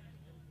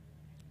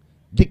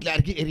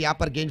 डिक्लेयर की एरिया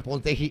पर गेंद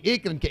पहुंचते ही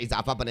 1 रन के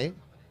इजाफा बने।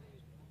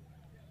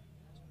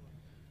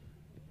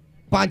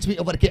 5वीं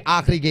ओवर के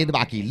आखिरी गेंद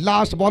बाकी,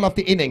 last ball of the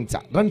innings.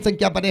 Run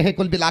संख्या बने हैं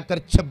कुल मिलाकर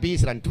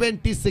 26 रन,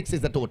 26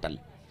 इज द टोटल।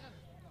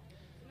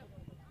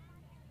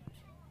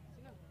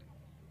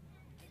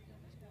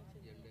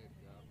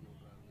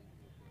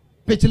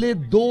 पिछले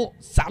 2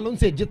 सालों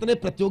से जितने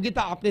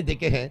प्रतियोगिता आपने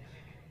देखे हैं,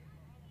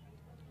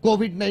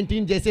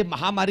 कोविड-19 जैसे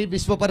महामारी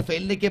विश्व पर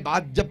फैलने के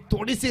बाद जब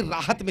थोड़ी सी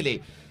राहत मिले,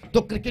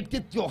 तो क्रिकेट के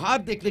त्योहार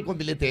देखने को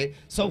मिले थे।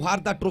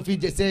 सौहार्दा ट्रॉफी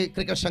जैसे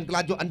क्रिकेट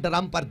श्रृंखला जो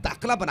अंडरआर्म पर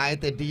दाखला बनाए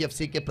थे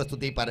डीएफसी के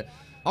प्रस्तुति पर,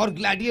 और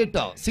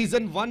ग्लैडिएटर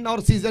सीजन 1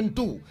 और सीजन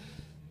 2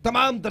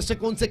 तमाम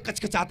दर्शकों से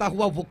कचकचाता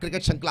हुआ वो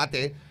क्रिकेट श्रृंखला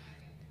थे।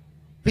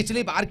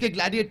 पिछली बार के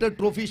ग्लैडिएटर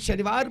ट्रॉफी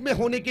शनिवार में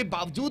होने के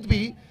बावजूद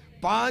भी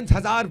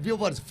 5000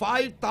 व्यूवर्स,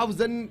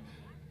 5000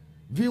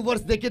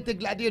 व्यूवर्स देखे थे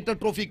ग्लैडिएटर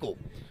ट्रॉफी को।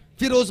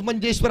 फिरोज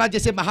मंजेश्वरा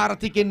जैसे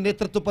महारथी के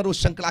नेतृत्व पर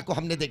उस श्रृंखला को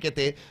हमने देखे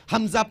थे।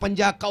 हमजा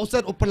पंजा,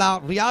 कौसर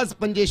उपला, रियाज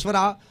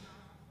पंजेश्वरा,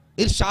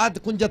 इरशाद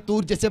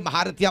कुंजतूर जैसे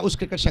महारथियां उस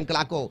क्रिकेट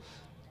श्रृंखला को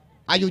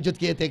आयोजित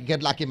किए थे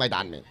केरला के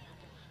मैदान में।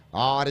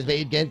 और इस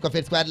गेंद को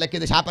फिर स्क्वायर लेग की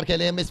दिशा पर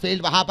खेले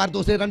मिसफील्ड, वहां पर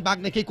दूसरे रन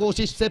भागने की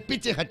कोशिश से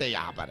पीछे हटे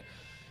यहां पर,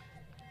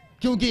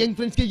 क्योंकि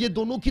एंफ्रेंस के ये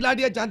दोनों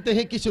खिलाड़ियां जानते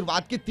हैं कि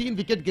शुरुआत के 3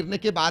 विकेट गिरने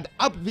के बाद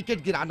अब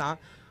विकेट गिराना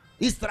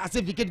इस तरह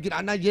से विकेट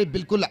गिराना ये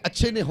बिल्कुल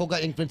अच्छे नहीं होगा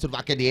इनफ्रेंस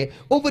उर्वा के लिए।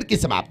 ओवर की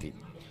समाप्ति,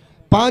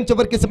 5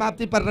 ओवर की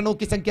समाप्ति पर रनों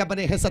की संख्या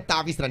बने हैं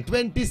 27 run,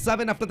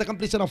 27 after the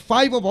completion of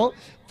 5 over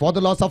for the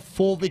loss of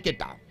 4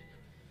 wicket.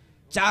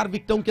 4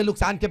 विकेटों के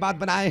नुकसान के बाद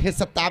बनाए हैं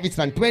 27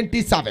 रन,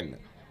 27।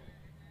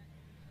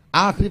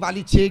 आखिरी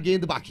वाली 6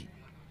 गेंद बाकी,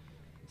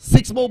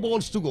 6 more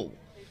balls to go।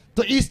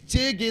 तो इस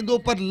 6 गेंदों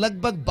पर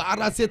लगभग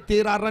 12 से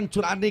 13 रन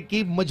चुराने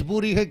की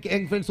मजबूरी है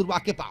इनफ्रेंस उर्वा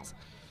के पास,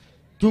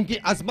 क्योंकि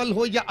अजमल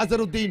हो या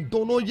अजहरुद्दीन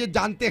दोनों ये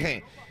जानते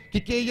हैं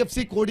कि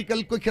केएफसी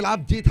कोडिकल के खिलाफ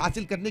जीत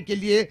हासिल करने के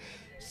लिए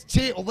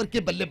 6 ओवर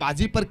के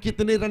बल्लेबाजी पर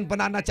कितने रन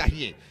बनाना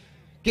चाहिए।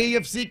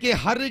 केएफसी के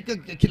हर एक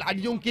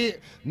खिलाड़ियों के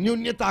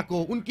न्यूनता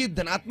को, उनकी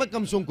धनात्मक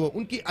अंशों को,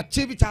 उनकी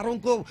अच्छे विचारों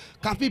को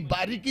काफी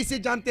बारीकी से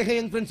जानते हैं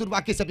इनफ्रेंस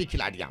उर्वा के सभी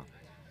खिलाड़ियां,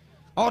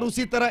 और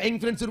उसी तरह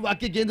इनफ्रेंस उर्वा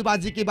की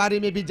गेंदबाजी के बारे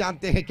में भी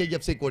जानते हैं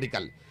केएफसी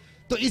कोडिकल।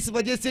 तो इस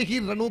वजह से ही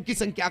रनों की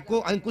संख्या को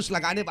अंकुश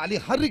लगाने वाली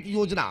हर एक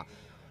योजना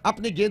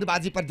अपनी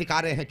गेंदबाजी पर दिखा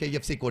रहे हैं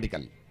केएफसी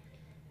कोडिकल।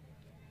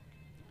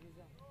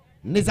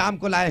 निजाम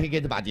को लाए हैं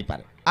गेंदबाजी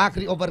पर,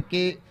 आखिरी ओवर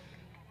के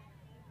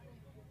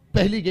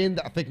पहली गेंद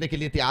फेंकने के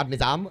लिए तैयार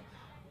निजाम।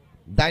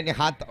 दाहिने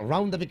हाथ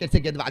राउंड द विकेट से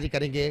गेंदबाजी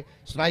करेंगे।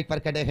 स्ट्राइक पर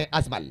खड़े हैं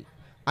अजमल।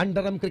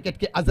 अंडरआर्म क्रिकेट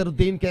के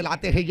अजहरुद्दीन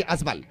कहलाते हैं ये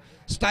अजमल,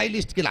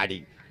 स्टाइलिस्ट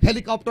खिलाड़ी,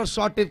 हेलीकॉप्टर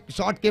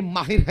शॉट के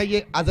माहिर है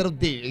ये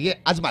अजहरुद्दीन, ये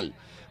अजमल।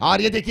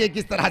 और ये देखिए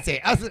किस तरह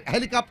से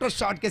हेलीकॉप्टर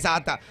शॉट के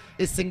साथ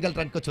इस सिंगल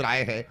रन को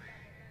चुराए हैं।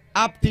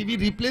 आप टीवी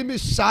रिप्ले में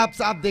साफ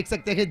साफ देख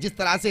सकते हैं जिस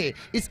तरह से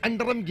इस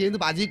अंडरआर्म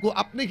गेंदबाजी को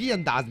अपने ही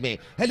अंदाज में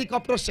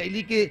हेलीकॉप्टर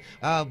शैली के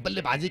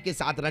बल्लेबाजी के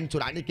साथ रन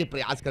चुराने के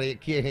प्रयास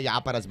किए हैं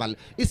यहाँ पर अजमल।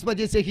 इस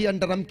वजह से ही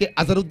अंडरआर्म के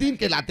अजहरुद्दीन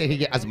कहलाते हैं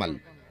ये Ajmal.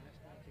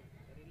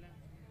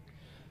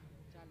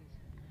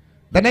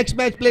 The next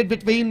match played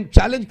between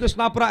Challenge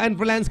Krishnapura and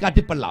Reliance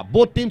Katipalla.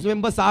 Both teams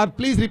members are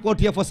please report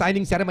here for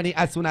signing ceremony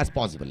as soon as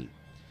possible.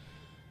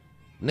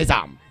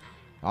 निजाम,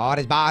 और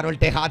इस बार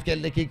उल्टे हाथ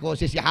खेलने की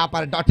कोशिश, यहाँ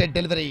पर डॉटेड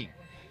डिलीवरी।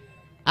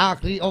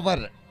 आखिरी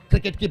ओवर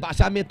क्रिकेट की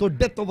भाषा में तो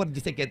डेथ ओवर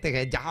जिसे कहते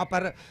हैं, जहां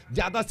पर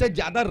ज्यादा से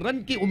ज्यादा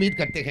रन की उम्मीद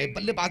करते हैं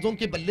बल्लेबाजों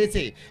के बल्ले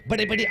से,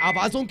 बड़े बड़ी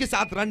आवाजों के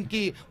साथ रन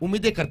की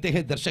उम्मीदें करते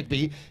हैं दर्शक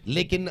भी।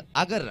 लेकिन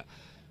अगर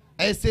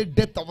ऐसे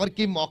डेथ ओवर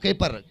के मौके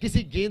पर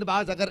किसी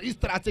गेंदबाज अगर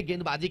इस तरह से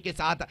गेंदबाजी के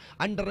साथ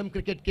अंडरआर्म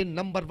क्रिकेट के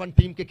नंबर 1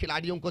 टीम के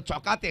खिलाड़ियों को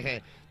चौंकाते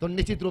हैं तो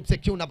निश्चित रूप से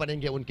क्यों ना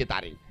बनेंगे उनकी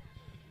तारीफ।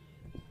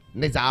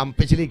 निजाम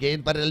पिछली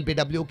गेंद पर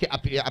एलबीडब्ल्यू के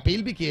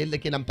अपील भी किए,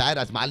 लेकिन अंपायर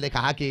अजमाल ने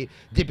कहा कि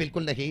जी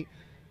बिल्कुल नहीं,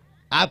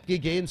 आपकी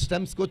गेंद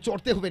स्टंप्स को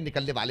चोटते हुए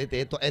निकलने वाले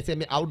थे, तो ऐसे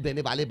में आउट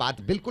देने वाले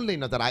बात बिल्कुल नहीं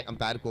नजर आए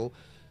अंपायर को।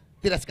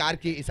 तिरस्कार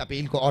की इस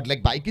अपील को और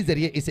लेग बाई के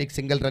जरिए इसे एक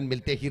सिंगल रन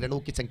मिलते ही रनों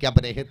की संख्या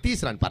बने हैं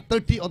 30 रन पर,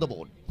 30 ऑन द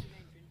बोर्ड,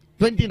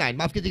 29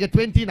 माफ कीजिएगा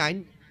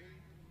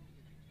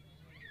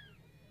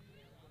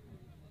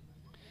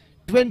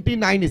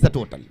 29 इज द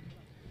टोटल।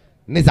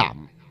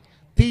 निजाम,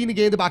 3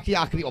 गेंद बाकी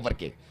आखिरी ओवर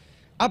के।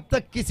 अब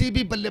तक किसी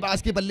भी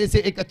बल्लेबाज के बल्ले से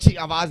एक अच्छी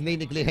आवाज नहीं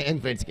निकली है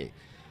इनफ्रेंस के,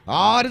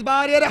 और इस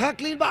बार ये रहा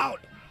क्लीन बाउट।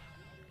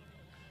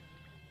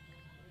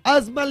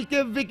 अजमल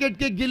के विकेट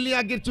के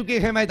गिल्लियां गिर चुके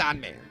हैं मैदान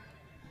में।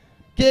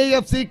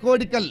 केएफसी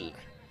कोडिकल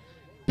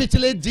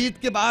पिछले जीत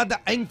के बाद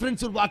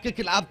इनफ्रेंस उर्वा के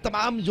खिलाफ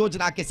तमाम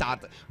योजना के साथ,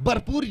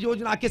 भरपूर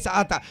योजना के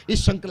साथ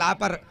इस श्रृंखला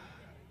पर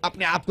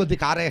अपने आप को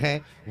दिखा रहे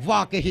हैं।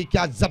 वाकई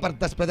क्या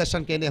जबरदस्त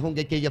प्रदर्शन कहने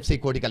होंगे केएफसी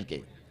कोडिकल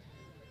के।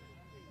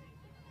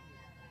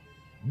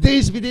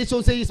 देश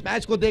विदेशों से इस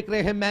मैच को देख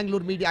रहे हैं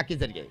मैंगलोर मीडिया के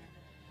जरिए।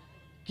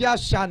 क्या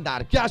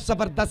शानदार, क्या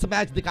जबरदस्त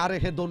मैच दिखा रहे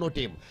हैं दोनों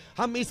टीम।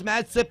 हम इस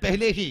मैच से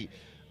पहले ही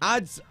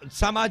आज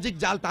सामाजिक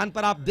जालतान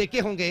पर आप देखे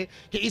होंगे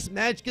कि इस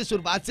मैच की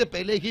शुरुआत से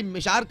पहले ही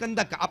मिशार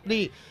कंदक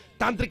अपनी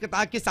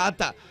तांत्रिकता के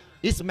साथ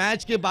इस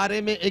मैच के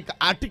बारे में एक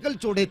आर्टिकल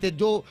छोड़े थे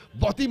जो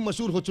बहुत ही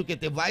मशहूर हो चुके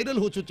थे, वायरल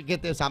हो चुके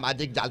थे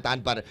सामाजिक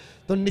जालतान पर।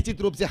 तो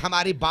निश्चित रूप से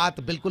हमारी बात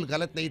बिल्कुल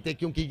गलत नहीं थी,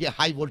 क्योंकि ये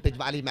हाई वोल्टेज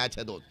वाली मैच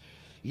है दोस्त।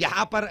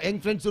 यहां पर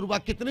इनफ्रेंस उर्वा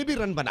कितने भी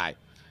रन बनाए,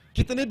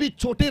 कितने भी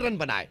छोटे रन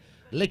बनाए,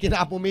 लेकिन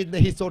आप उम्मीद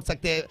नहीं सोच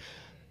सकते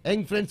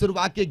इनफ्रेंस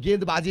उर्वा के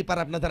गेंदबाजी पर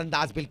अपना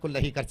नजरअंदाज बिल्कुल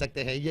नहीं कर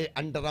सकते हैं। ये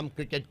अंडरआर्म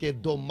क्रिकेट के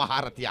 2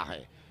 महारथिया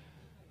हैं,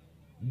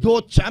 2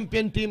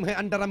 चैंपियन टीम है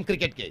अंडरआर्म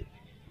क्रिकेट के।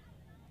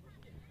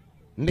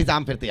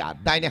 निजाम फिर तैयार,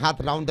 दाहिने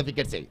हाथ राउंड द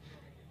विकेट से,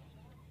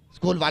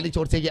 स्कूल वाली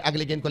चोट से ये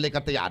अगली गेंद को लेकर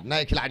तैयार।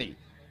 नए खिलाड़ी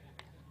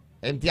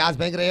इम्तियाज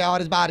फेंक रहे हैं,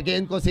 और इस बार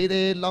गेंद को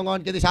सीधे लॉन्ग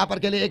ऑन की दिशा पर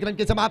खेले। 1 रन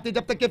की समाप्ति,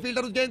 जब तक के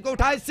फील्डर उस गेंद को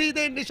उठाए,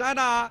 सीधे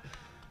निशाना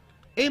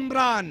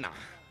इमरान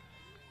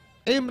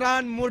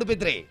मुड़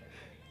बिदरे।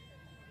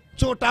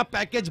 छोटा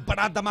पैकेज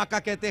बड़ा धमाका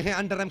कहते हैं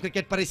अंडरआर्म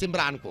क्रिकेट पर इस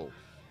इमरान को।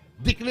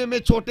 दिखने में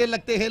छोटे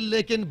लगते हैं,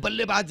 लेकिन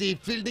बल्लेबाजी,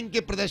 फील्डिंग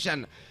के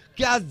प्रदर्शन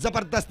क्या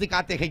जबरदस्त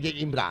दिखाते हैं ये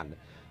इमरान।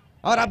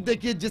 और अब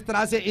देखिए जिस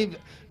तरह से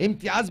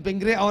इम्तियाज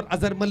बिंगरे और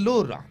अजहर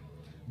मल्लूर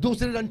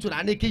दूसरे रन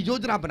चुराने की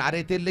योजना बना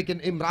रहे थे, लेकिन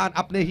इमरान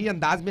अपने ही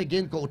अंदाज में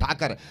गेंद को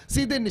उठाकर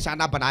सीधे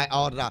निशाना बनाए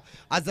और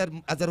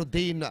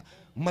अजहरुद्दीन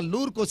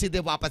मल्लूर को सीधे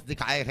वापस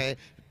दिखाए हैं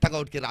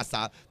ठगआउट के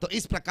रास्ता। तो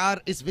इस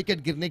प्रकार इस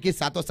विकेट गिरने के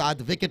साथों साथ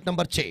विकेट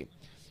नंबर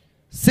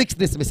 6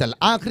 डिसमिसल,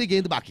 आखिरी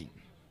गेंद बाकी,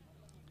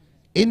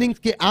 इनिंग्स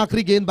के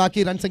आखिरी गेंद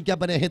बाकी, रन संख्या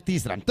बने हैं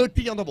 30 रन,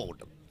 30 ऑन द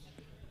बोर्ड।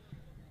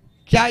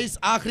 क्या इस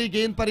आखिरी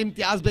गेंद पर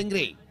इम्तियाज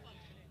बेंगरे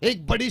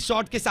एक बड़ी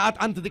शॉट के साथ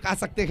अंत दिखा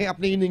सकते हैं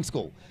अपने इनिंग्स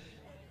को?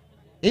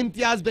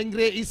 इम्तियाज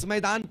बेंगरे इस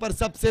मैदान पर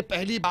सबसे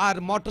पहली बार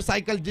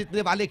मोटरसाइकिल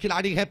जीतने वाले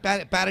खिलाड़ी हैं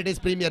पैराडाइज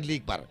प्रीमियर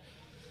लीग पर।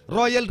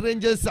 रॉयल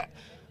रेंजर्स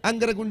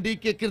अंगरगुंडी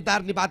के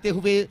किरदार निभाते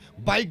हुए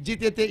बाइक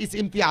जीते थे इस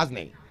इम्तियाज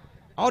ने,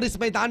 और इस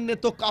मैदान ने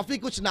तो काफी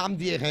कुछ नाम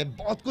दिए हैं,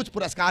 बहुत कुछ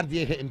पुरस्कार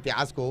दिए हैं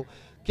इम्तियाज को।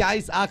 क्या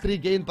इस आखिरी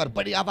गेंद पर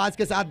बड़ी आवाज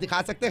के साथ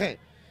दिखा सकते हैं?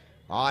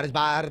 और इस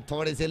बार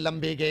थोड़ी सी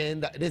लंबी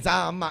गेंद,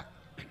 निजाम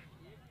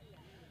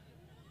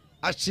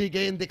अच्छी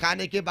गेंद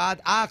दिखाने के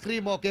बाद आखिरी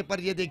मौके पर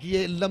ये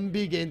देखिए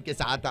लंबी गेंद के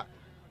साथ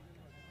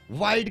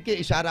वाइड के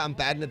इशारा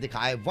अंपायर ने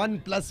दिखाए।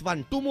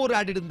 1+1, 2 more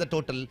added in the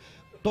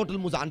total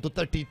moves on to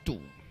 32।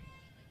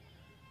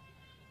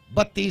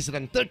 32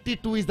 run,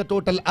 32 is the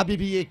total. अभी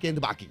भी एक गेंद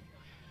बाकी।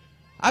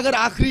 अगर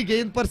आखिरी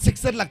गेंद पर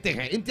सिक्सर लगते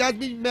हैं, इम्तियाज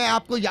भी मैं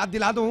आपको याद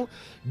दिला दूं,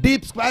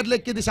 डीप स्क्वायर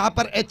लेग की दिशा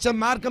पर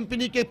HMR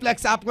कंपनी के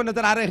फ्लेक्स आपको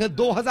नजर आ रहे हैं।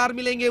 2000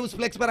 मिलेंगे उस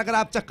फ्लेक्स पर अगर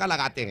आप चक्का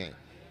लगाते हैं।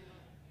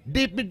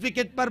 डीप मिड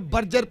विकेट पर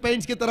बर्जर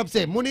पेंट्स की तरफ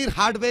से मुनीर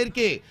हार्डवेयर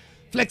के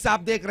फ्लेक्स आप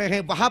देख रहे हैं,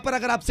 वहां पर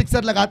अगर आप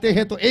सिक्सर लगाते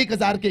हैं तो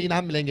 1000 के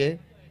इनाम मिलेंगे।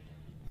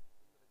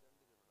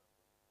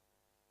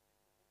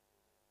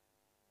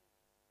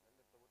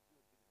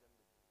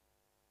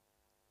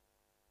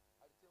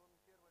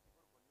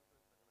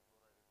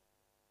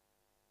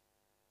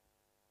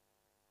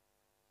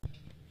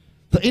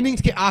 तो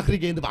इनिंग्स के आखिरी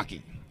गेंद बाकी।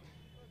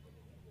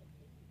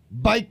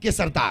 बाइक के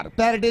सरदार,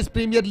 पैराडाइज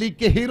प्रीमियर लीग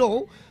के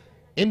हीरो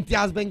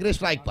इम्तियाज बेंगरे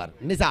स्ट्राइक पर।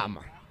 निजाम,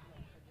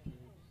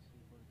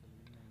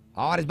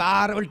 और इस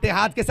बार उल्टे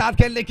हाथ के साथ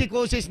खेलने की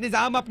कोशिश।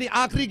 निजाम अपनी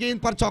आखिरी गेंद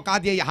पर चौंका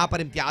दिया यहां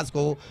पर इम्तियाज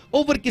को।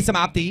 ओवर की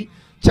समाप्ति,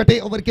 छठे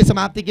ओवर की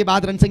समाप्ति के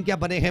बाद रन संख्या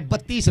बने हैं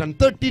 32 run.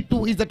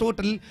 32 is the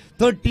total,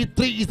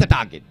 33 is the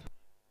target.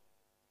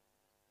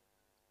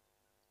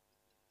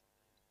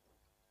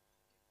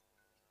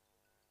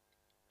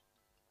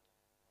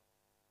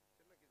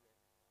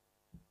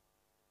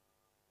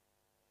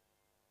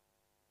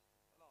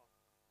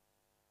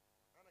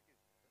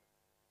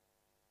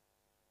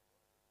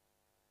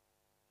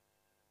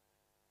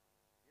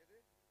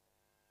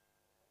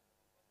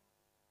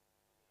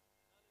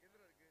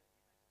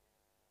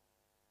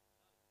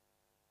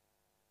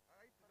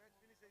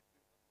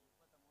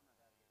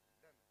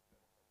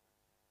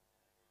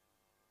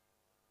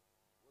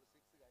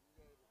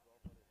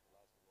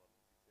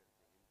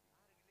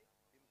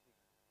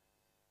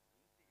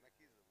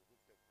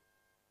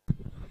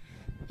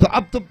 तो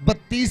अब तो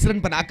 32 रन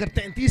बनाकर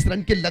 33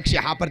 रन के लक्ष्य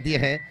यहां पर दिए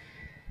हैं।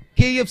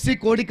 KFC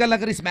कोडिकल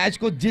अगर इस मैच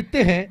को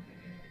जीतते हैं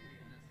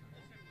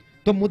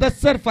तो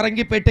मुदस्सर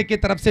फरंगीपेटे की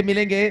तरफ से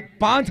मिलेंगे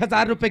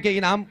 5000 रुपए के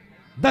इनाम,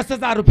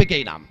 10,000 रुपए के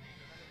इनाम।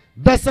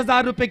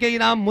 10,000 रुपए के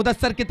इनाम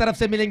मुदस्सर की तरफ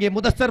से मिलेंगे,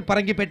 मुदस्सर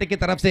फरंगीपेटे की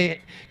तरफ से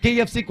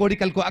KFC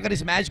कोडिकल को। अगर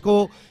इस मैच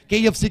को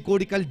KFC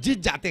कोडिकल जीत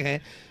जाते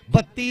हैं,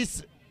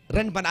 32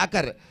 रन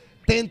बनाकर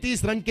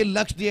 33 रन के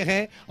लक्ष्य दिए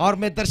हैं, और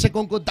मैं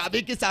दर्शकों को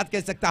दावे के साथ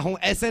कह सकता हूं,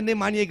 ऐसे नहीं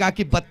मानिएगा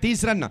कि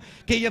 32 रन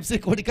KFC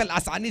कोडिकल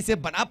आसानी से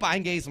बना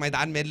पाएंगे इस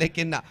मैदान में।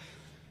 लेकिन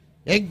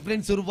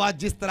एंग शुरुआत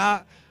जिस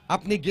तरह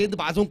अपनी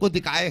गेंदबाजों को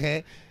दिखाए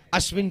हैं,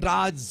 अश्विन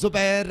राज,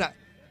 जुबैर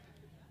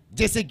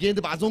जैसे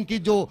गेंदबाजों की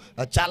जो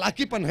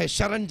चालाकीपन है,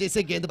 शरण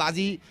जैसे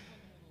गेंदबाजी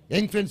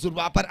एंग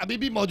शुरुआत पर अभी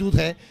भी मौजूद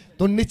है,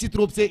 तो निश्चित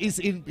रूप से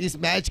इस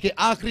मैच के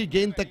आखिरी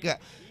गेंद तक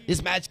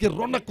इस मैच के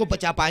रौनक को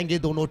बचा पाएंगे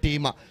दोनों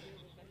टीम।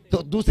 तो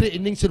दूसरे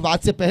इनिंग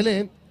शुरुआत से पहले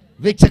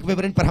वीक्षक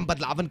विवरण पर हम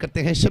बदलावन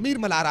करते हैं। शमीर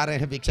मलार आ रहे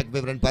हैं वीक्षक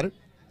विवरण पर।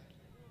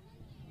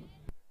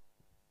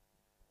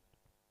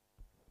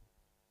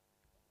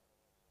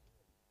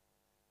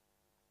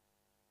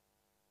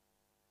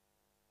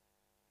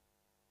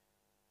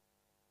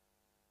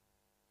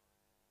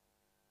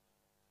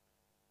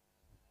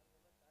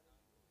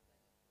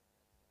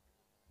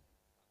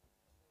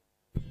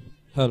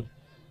 ಹಲೋ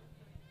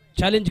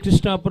ಚಾಲೆಂಜ್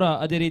ಕೃಷ್ಣಾಪುರ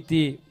ಅದೇ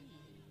ರೀತಿ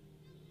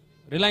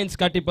Reliance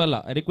ಕಾಟಿಪಲ್ಲ.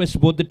 I request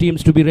both the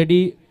teams to be ready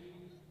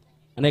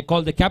and I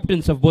call the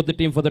captains of both the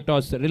team for the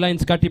toss.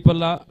 Reliance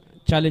Katipalla,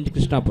 challenge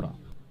Krishnapura.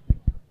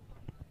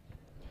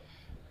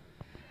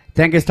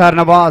 Thank you, Star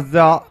Nawaz.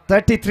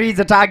 33 is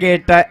the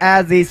target.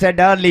 As he said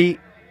early,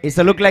 it's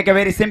a look like a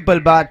very simple,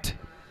 but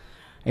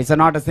it's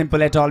not a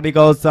simple at all,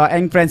 because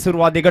Young Friends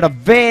Surwa, they got a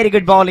very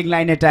good bowling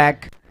line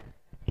attack.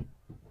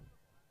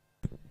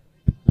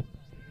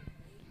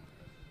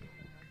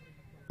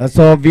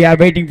 So we are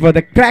waiting for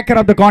the cracker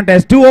of the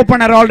contest. Two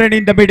opener already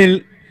in the middle,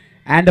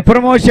 and the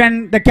promotion,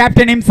 the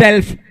captain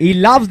himself, he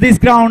loves this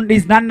ground,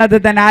 is none other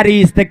than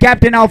Aris, the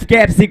captain of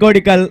KFC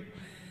Kodikal,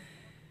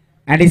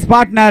 and his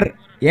partner.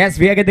 Yes,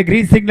 we get the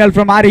green signal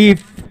from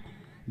Arif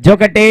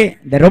Jokate,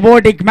 the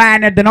robotic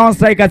man at the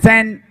non-strikers,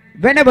 and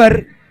whenever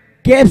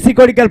KFC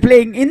Kodikal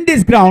playing in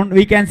this ground,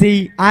 we can see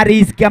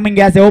Aris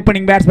coming as an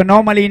opening batsman.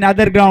 Normally in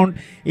other ground,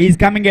 he is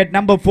coming at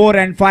number 4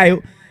 and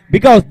 5.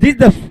 Because this is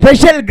the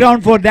special ground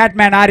for that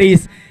man,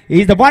 Aris. He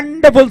is the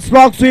wonderful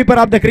slog sweeper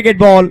of the cricket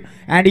ball,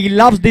 and he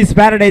loves this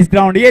paradise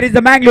ground. Here is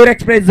the Mangalore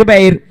Express.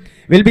 Zubair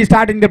will be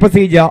starting the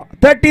procedure.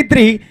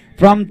 33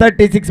 from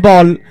 36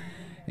 ball.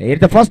 Here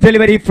is the first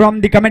delivery from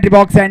the commentary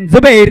box, and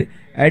Zubair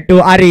to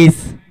Aris.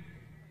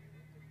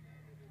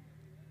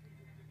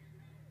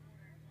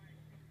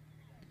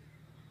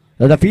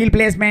 So the field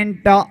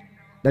placement, the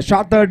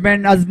short third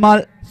man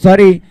Azhar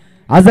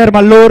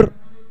Mallur,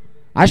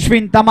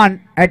 Ashwin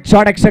Taman at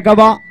short extra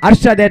cover,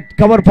 Arshad at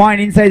cover point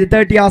inside the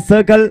 30-yard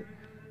circle.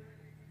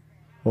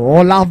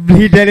 Oh,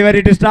 lovely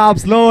delivery to stop,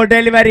 slow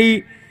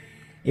delivery.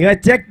 You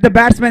have checked the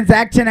batsman's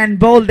action and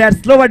bowled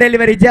that slower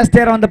delivery just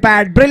there on the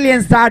pad.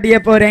 Brilliant start here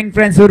for young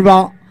friend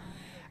Surva.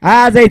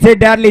 As I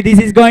said earlier, this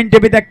is going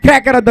to be the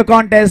cracker of the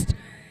contest.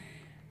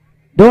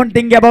 Don't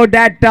think about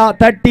that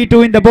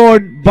 32 in the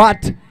board,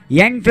 but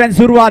young friend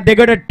Surva, they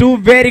got two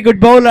very good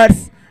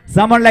bowlers.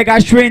 Someone like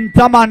Ashwin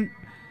Taman.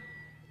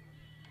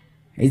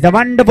 He's a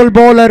wonderful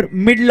bowler,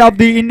 middle of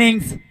the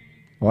innings.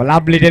 Oh,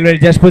 lovely delivery,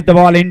 just put the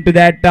ball into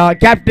that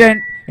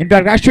captain, into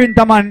Ashwin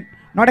Taman.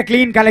 Not a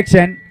clean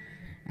collection.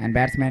 And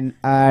batsman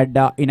had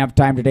enough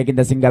time to take in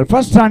the single.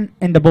 First run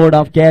in the board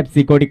of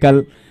KFC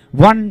Kodikal,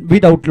 one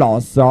without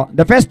loss.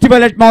 The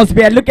festival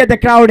atmosphere, look at the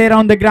crowd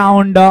around the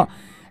ground.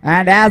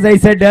 And as I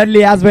said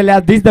earlier as well,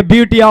 as this is the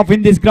beauty of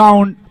in this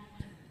ground.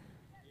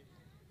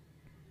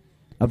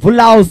 A full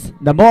house,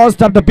 the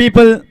most of the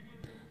people,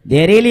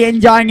 they are really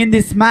enjoying in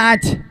this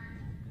match.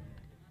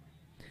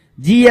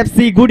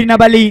 GFC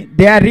Gudinabali,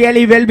 they are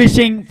really well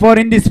wishing for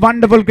in this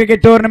wonderful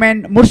cricket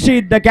tournament.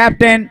 Murshid, the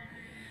captain,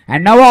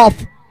 and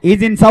Nawaf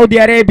is in Saudi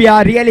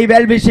Arabia, really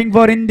well wishing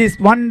for in this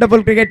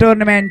wonderful cricket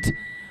tournament.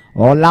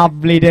 Oh,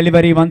 lovely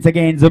delivery once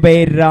again,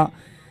 Zubair.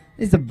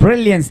 It's a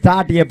brilliant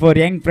start here for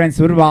young friend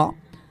Surva.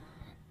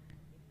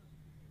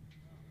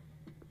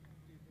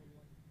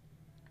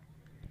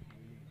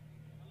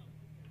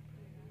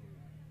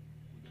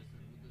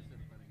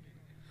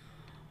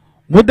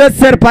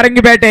 Mudassar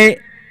Parangibete,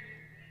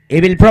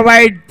 he will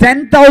provide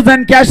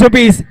 10,000 cash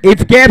rupees if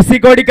KFC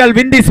Kodikal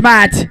win this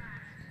match.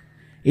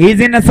 He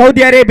is in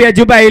Saudi Arabia,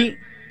 Jubail.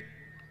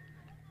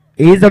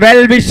 He is a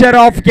well-wisher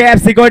of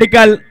KFC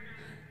Kodikal.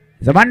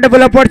 It's a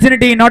wonderful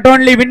opportunity, not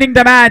only winning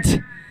the match,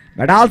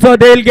 but also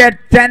they will get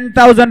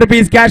 10,000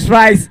 rupees cash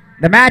prize.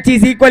 The match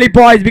is equally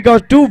poised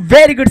because two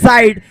very good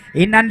sides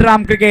in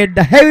underarm cricket,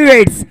 the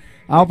heavyweights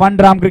of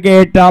underarm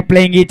cricket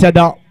playing each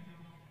other.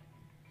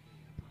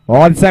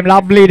 Awesome,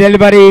 lovely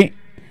delivery,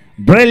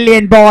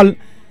 brilliant ball.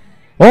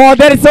 Oh,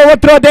 there is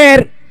overthrow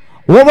there.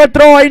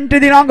 Overthrow into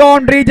the long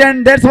on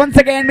region. There's once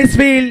again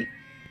misfield.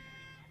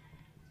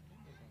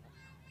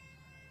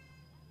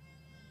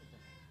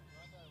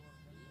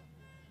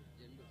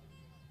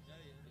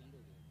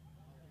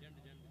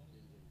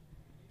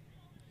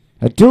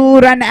 A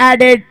 2-run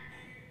added.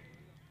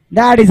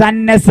 That is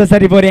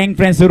unnecessary for young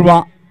friend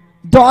Surva.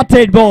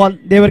 Dotted ball.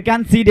 They were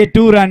conceded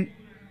 2-run.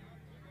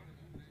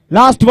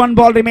 Last one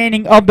ball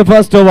remaining of the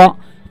first over.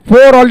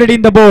 4 already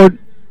in the board.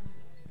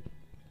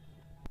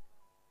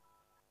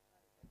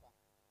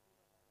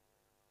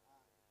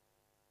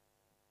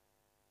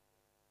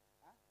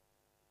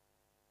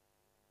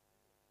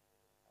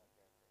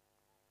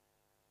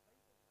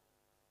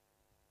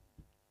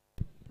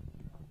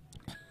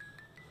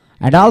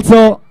 And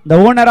also the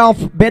owner of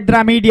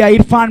Bedra Media,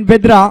 Irfan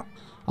Bedra,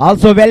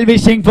 also well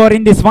wishing for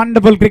in this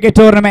wonderful cricket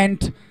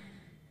tournament.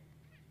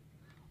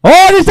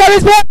 Oh, this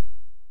service ball!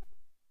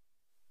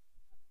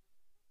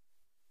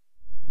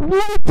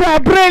 What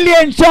a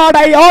brilliant shot.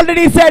 I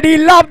already said he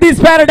loved this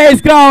paradise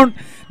ground.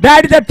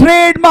 That is a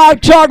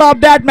trademark shot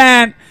of that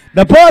man.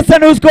 The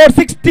person who scored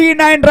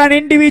 69 run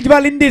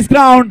individual in this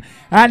ground.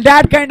 And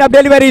that kind of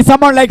delivery,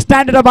 someone like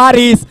Standard of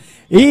Haris.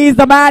 He is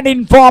the man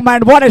in form,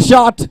 and what a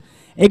shot.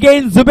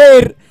 Again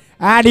Zubair,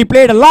 and he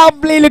played a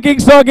lovely looking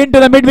stroke into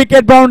the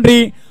mid-wicket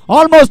boundary,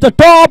 almost the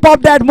top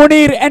of that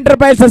Munir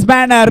Enterprises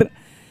banner,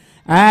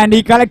 and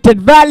he collected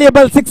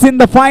valuable 6 in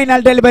the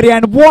final delivery.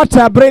 And what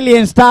a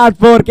brilliant start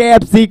for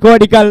KFC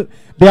Kodikal.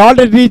 They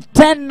already reached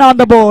 10 on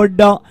the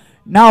board.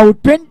 Now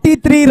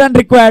 23 run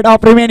required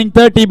of remaining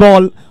 30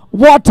 ball.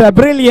 What a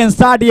brilliant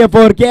start here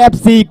for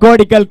KFC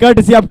Kodikal,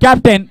 courtesy of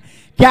captain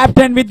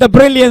with the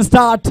brilliant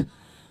start.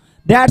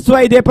 That's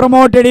why they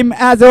promoted him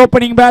as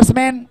opening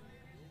batsman.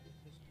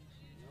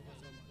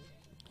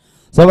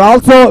 So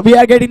also we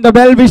are getting the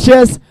well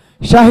wishes.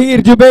 Shahir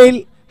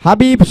Jubail,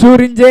 Habib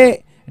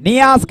Shurinje,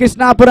 Niyaz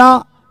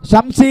Krishnapura,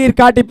 Shamsir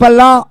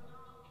Katipalla.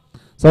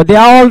 So they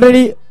are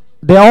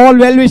all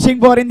well wishing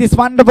for in this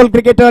wonderful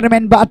cricket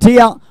tournament. But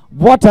here,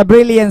 what a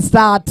brilliant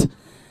start.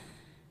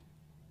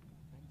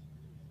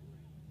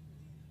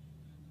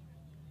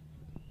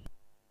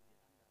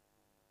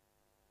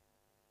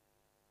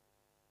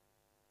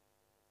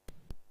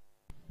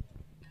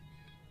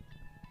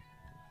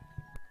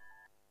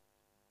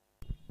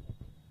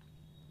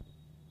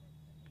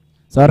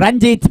 So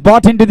Ranjit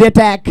brought into the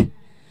attack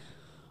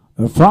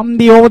from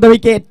the over the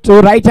wicket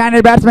to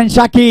right-handed batsman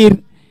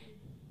Shakir.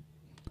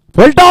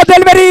 Full toss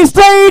delivery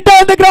straight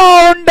on the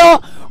ground.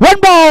 One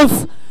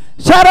bounce.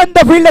 Sharan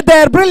the fielder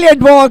there.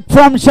 Brilliant work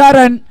from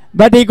Sharan,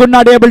 but he could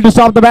not be able to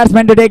stop the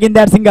batsman to take in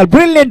that single.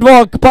 Brilliant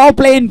work. Power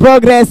play in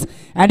progress,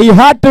 and he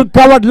had to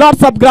cover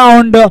lots of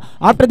ground.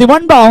 After the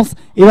one bounce,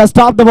 he was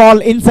stopped the ball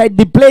inside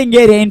the playing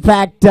area. In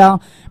fact,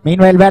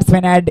 meanwhile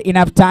batsman had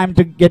enough time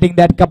to getting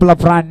that couple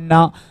of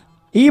runs.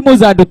 He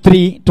moves on to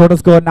 3. Total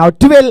score now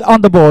 12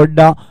 on the board.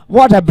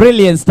 What a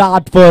brilliant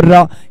start for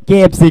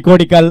KFC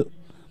Kodikal.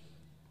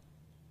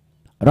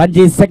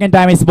 Ranji's second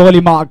time is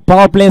bowling mark.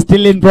 Power play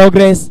still in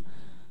progress.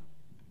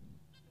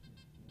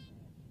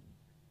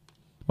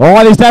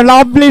 Oh, this time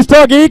lovely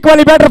stroke.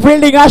 Equally better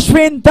fielding.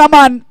 Ashwin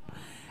Taman.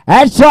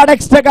 Headshot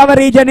extra cover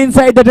region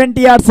inside the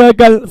 20-yard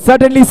circle.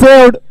 Certainly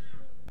saved.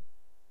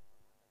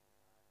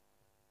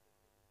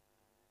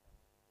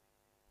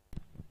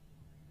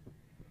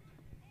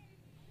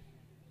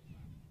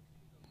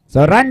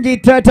 So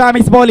Ranjit third time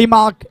is bowling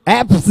mark.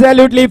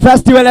 Absolutely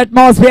festival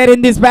atmosphere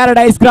in this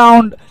Paradise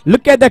ground.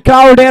 Look at the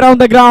crowd here on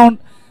the ground.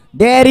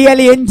 They're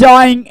really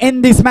enjoying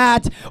in this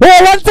match. Oh,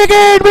 once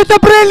again with a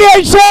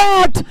brilliant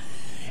shot.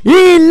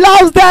 He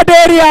loves that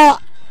area.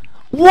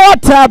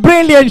 What a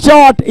brilliant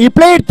shot. He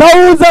played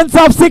thousands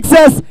of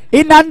sixes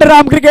in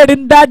underarm cricket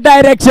in that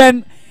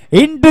direction.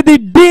 Into the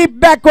deep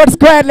backward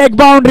square leg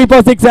boundary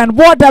for 6. And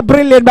what a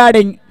brilliant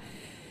batting.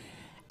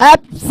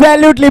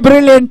 Absolutely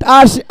brilliant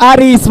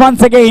Aris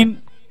once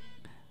again.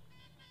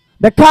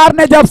 The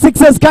carnage of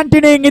sixes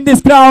continuing in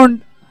this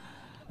ground.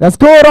 The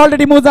score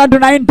already moves on to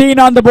 19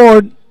 on the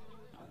board.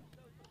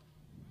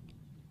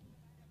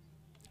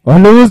 A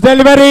loose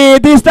delivery.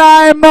 This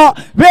time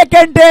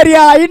vacant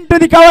area into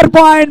the cover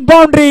point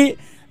boundary.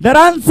 The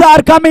runs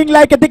are coming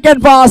like a thick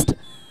and fast.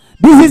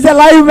 This is a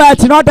live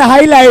match, not a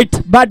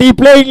highlight, but he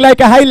playing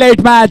like a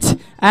highlight match.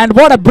 And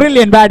what a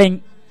brilliant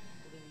batting.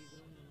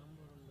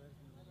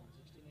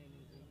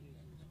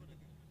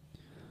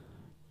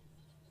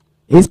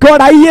 He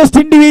scored highest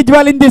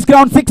individual in this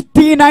ground,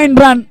 69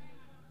 run.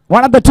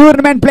 One of the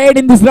tournament played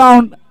in this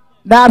round.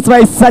 That's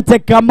why such a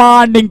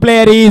commanding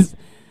player he is.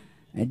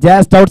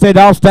 Just outside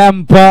the off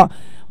stump.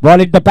 Ball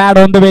hit the pad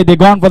on the way. They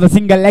gone for the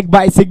single leg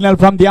by signal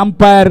from the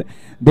umpire.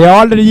 They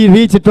already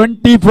reached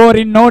 24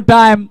 in no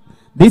time.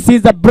 This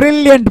is a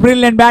brilliant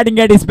batting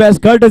at his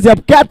best, courtesy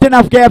of captain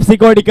of KFC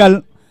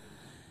Kodikal.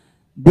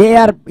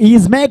 He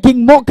is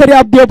making mockery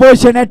of the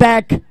opposition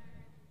attack.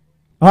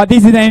 Oh,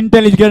 this is an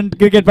intelligent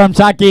cricket from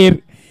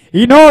Shakir.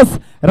 He knows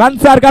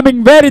runs are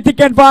coming very thick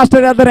and fast at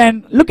the other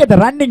end. Look at the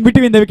running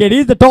between the wicket. He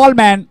is the tall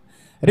man.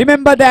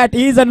 Remember that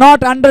he is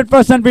not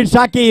 100% with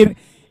Shakir.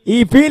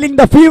 He feeling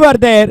the fever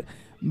there.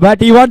 But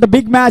he want a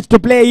big match to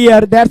play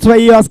here. That's why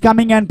he was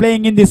coming and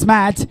playing in this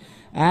match.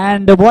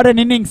 And what an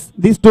innings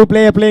these two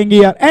players playing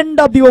here. End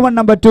of the over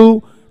number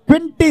 2.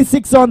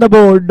 26 on the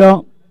board.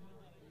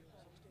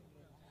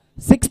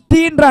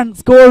 16 runs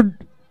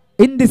scored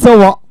in this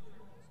over.